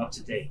keep them up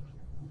to date.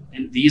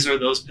 And these are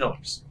those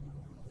pillars.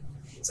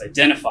 It's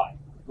identify.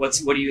 What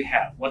do you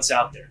have? What's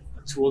out there?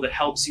 A tool that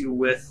helps you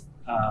with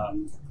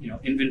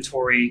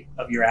inventory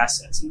of your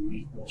assets, and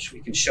we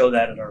can show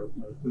that at our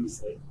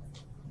booth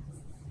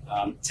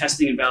later.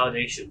 Testing and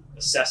validation,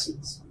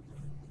 assessments,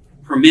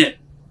 permit.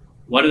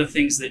 What are the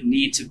things that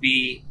need to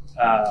be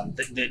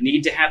that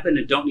need to happen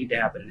and don't need to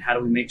happen, and how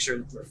do we make sure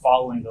that we're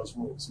following those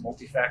rules?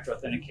 Multi-factor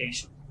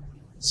authentication,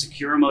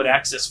 secure remote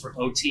access for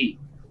OT,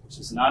 which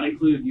does not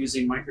include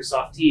using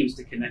Microsoft Teams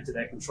to connect to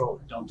that controller.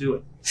 Don't do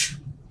it.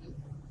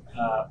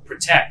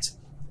 Protect,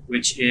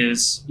 which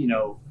is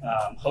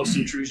host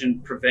intrusion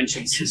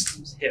prevention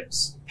systems,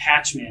 HIPS,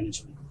 patch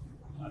management,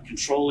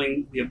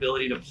 controlling the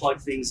ability to plug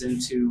things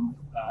into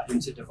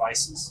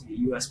devices,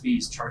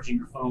 USBs, charging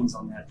your phones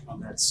on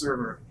that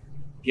server,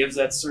 gives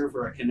that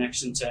server a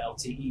connection to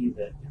LTE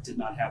that it did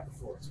not have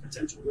before. It's a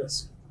potential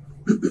risk.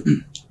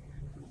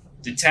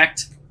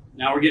 Detect.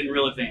 Now we're getting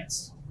real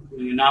advanced. We're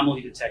doing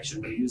anomaly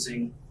detection. We're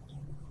using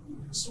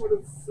sort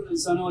of,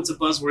 I know it's a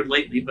buzzword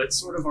lately, but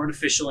sort of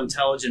artificial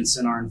intelligence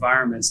in our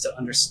environments to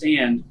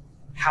understand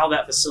how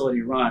that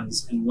facility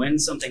runs and when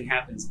something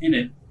happens in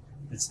it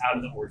that's out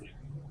of the ordinary.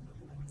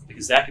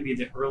 Because that can be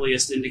the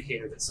earliest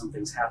indicator that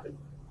something's happened.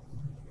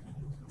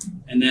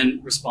 And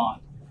then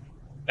respond.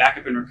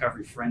 Backup and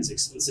recovery,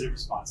 forensics, incident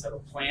response. Have a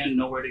plan,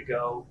 know where to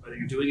go. Whether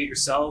you're doing it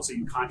yourselves or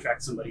you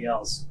contract somebody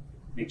else,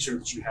 make sure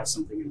that you have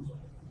something in place.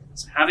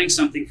 So having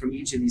something from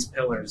each of these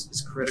pillars is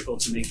critical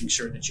to making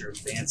sure that you're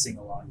advancing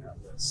along that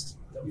list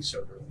that we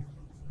showed earlier.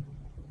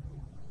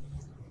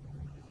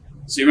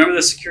 So you remember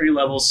the security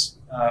levels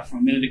from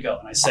a minute ago,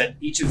 and I said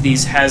each of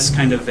these has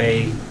kind of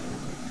a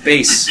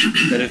base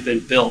that have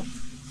been built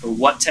for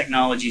what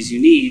technologies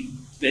you need,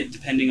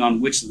 depending on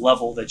which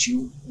level that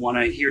you want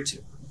to adhere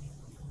to.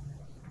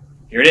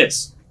 Here it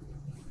is.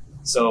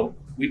 So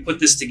we put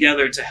this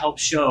together to help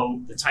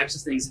show the types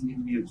of things that need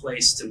to be in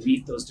place to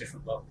meet those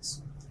different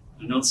levels.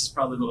 I know this is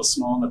probably a little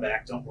small in the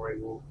back. Don't worry,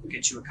 we'll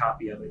get you a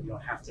copy of it. You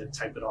don't have to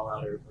type it all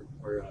out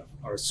or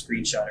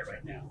screenshot it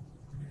right now.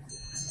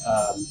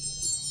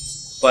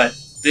 But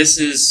this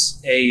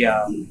is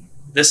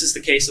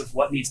the case of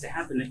what needs to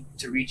happen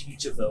to reach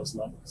each of those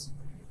levels.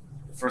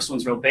 The first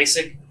one's real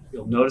basic.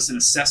 You'll notice an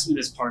assessment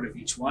is part of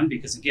each one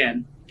because,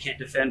 again, you can't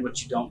defend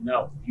what you don't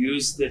know.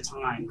 Use the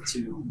time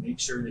to make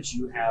sure that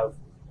you have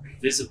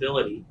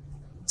visibility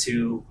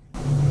to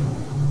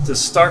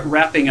start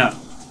wrapping up.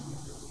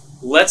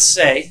 Let's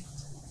say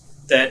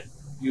that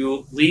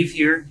you leave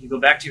here, you go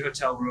back to your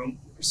hotel room,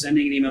 you're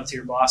sending an email to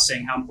your boss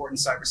saying how important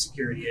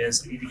cybersecurity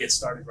is. I need to get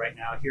started right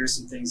now. Here are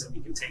some things that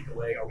we can take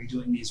away. Are we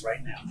doing these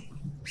right now?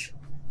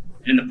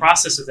 And in the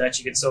process of that,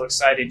 you get so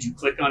excited, you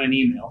click on an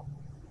email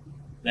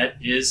that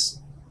is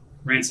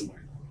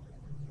ransomware.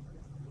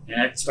 And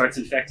that starts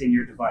infecting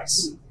your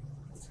device.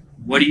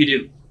 What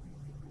do?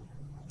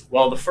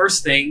 Well, the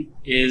first thing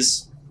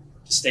is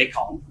to stay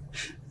calm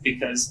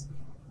because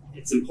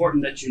it's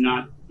important that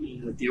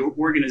that the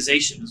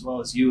organization, as well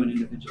as you and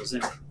individuals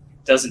in it,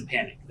 doesn't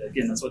panic.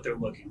 Again, that's what they're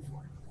looking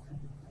for.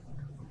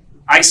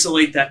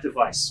 Isolate that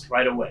device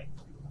right away.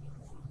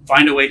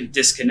 Find a way to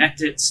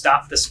disconnect it,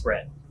 stop the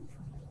spread.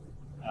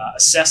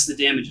 Assess the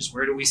damages.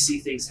 Where do we see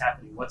things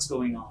happening? What's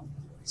going on?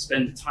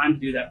 Spend the time to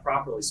do that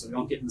properly so we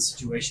don't get in the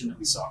situation that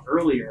we saw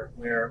earlier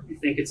where we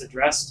think it's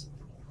addressed,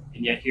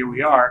 and yet here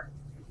we are,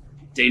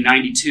 day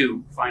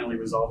 92, finally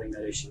resolving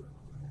that issue.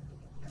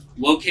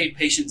 Locate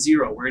patient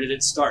zero. Where did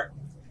it start?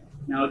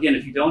 Now, again,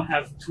 if you don't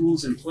have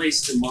tools in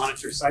place to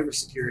monitor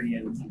cybersecurity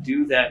and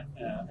do that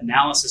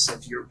analysis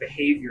of your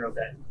behavior of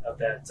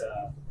that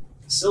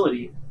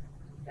facility,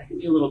 that can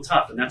be a little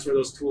tough. And that's where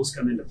those tools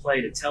come into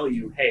play to tell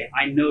you, hey,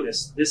 I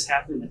noticed this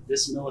happened at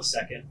this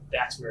millisecond.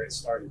 That's where it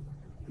started.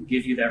 And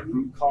give you that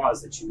root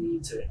cause that you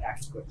need to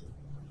act quickly.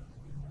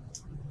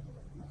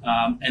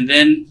 And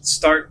then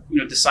start,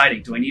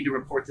 deciding, do I need to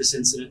report this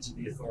incident to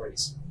the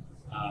authorities?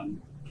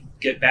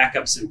 Get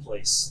backups in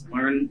place.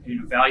 Learn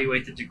and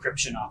evaluate the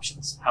decryption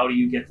options. How do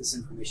you get this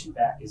information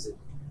back?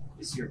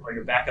 Are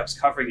your backups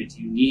covering it?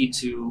 Do you need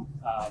to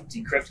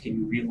decrypt? Can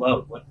you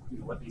reload?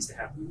 What needs to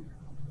happen?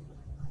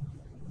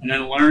 And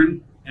then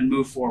learn and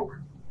move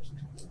forward.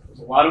 There's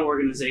a lot of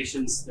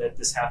organizations that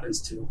this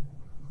happens to.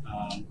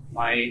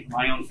 My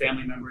own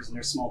family members and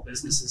their small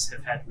businesses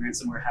have had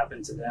ransomware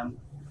happen to them.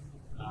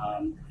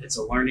 It's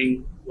a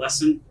learning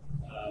lesson,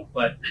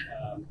 but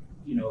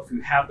if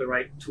you have the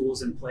right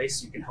tools in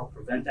place, you can help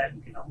prevent that.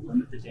 You can help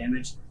limit the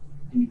damage,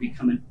 and you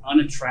become an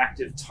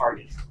unattractive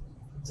target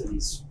to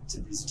these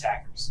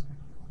attackers.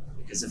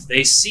 Because if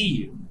they see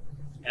you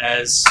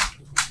as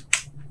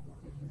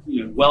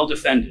well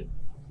defended,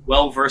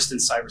 well versed in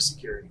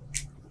cybersecurity,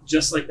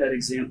 just like that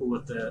example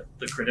with the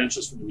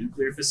credentials for the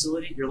nuclear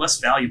facility, you're less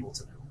valuable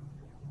to them.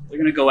 They're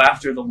going to go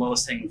after the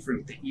lowest hanging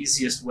fruit, the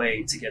easiest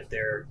way to get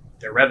their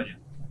revenue.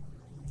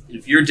 And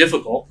if you're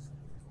difficult,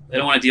 they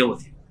don't want to deal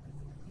with you.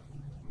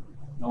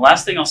 And the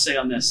last thing I'll say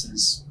on this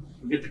is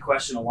we get the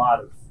question a lot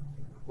of,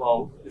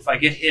 well, if I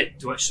get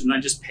hit, shouldn't I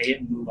just pay it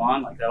and move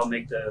on? Like that'll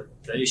make the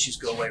issues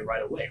go away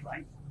right away,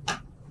 right?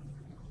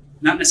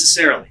 Not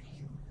necessarily.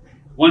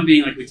 One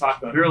being, like we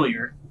talked about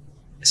earlier,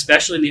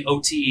 especially in the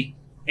OT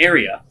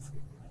area,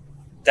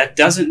 that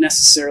doesn't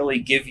necessarily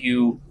give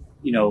you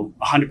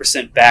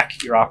 100%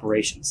 back your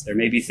operations. There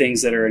may be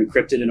things that are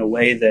encrypted in a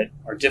way that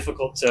are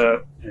difficult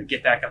to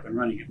get back up and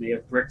running. It may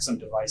have bricked some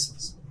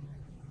devices.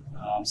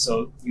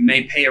 So you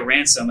may pay a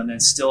ransom and then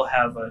still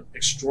have an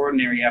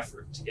extraordinary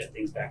effort to get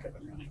things back up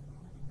and running.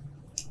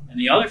 And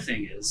the other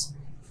thing is,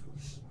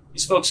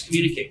 these folks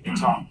communicate, they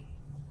talk.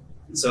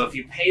 And so if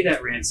you pay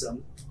that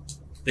ransom,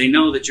 they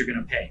know that you're going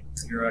to pay.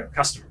 You're a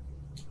customer,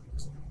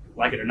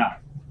 like it or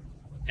not.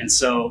 And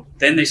so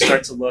then they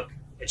start to look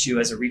at you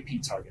as a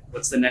repeat target.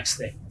 What's the next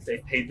thing? If they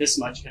paid this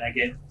much, can I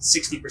get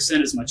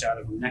 60% as much out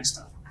of them next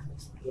time?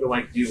 What do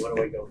I do? What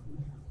do I go from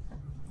there?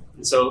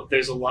 And so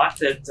there's a lot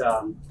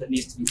that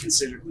needs to be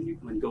considered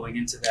when going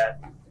into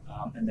that.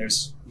 And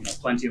there's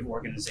plenty of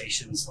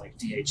organizations like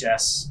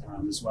DHS,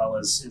 as well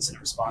as incident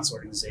response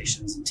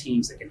organizations and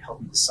teams that can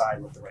help you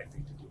decide what the right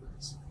thing to do.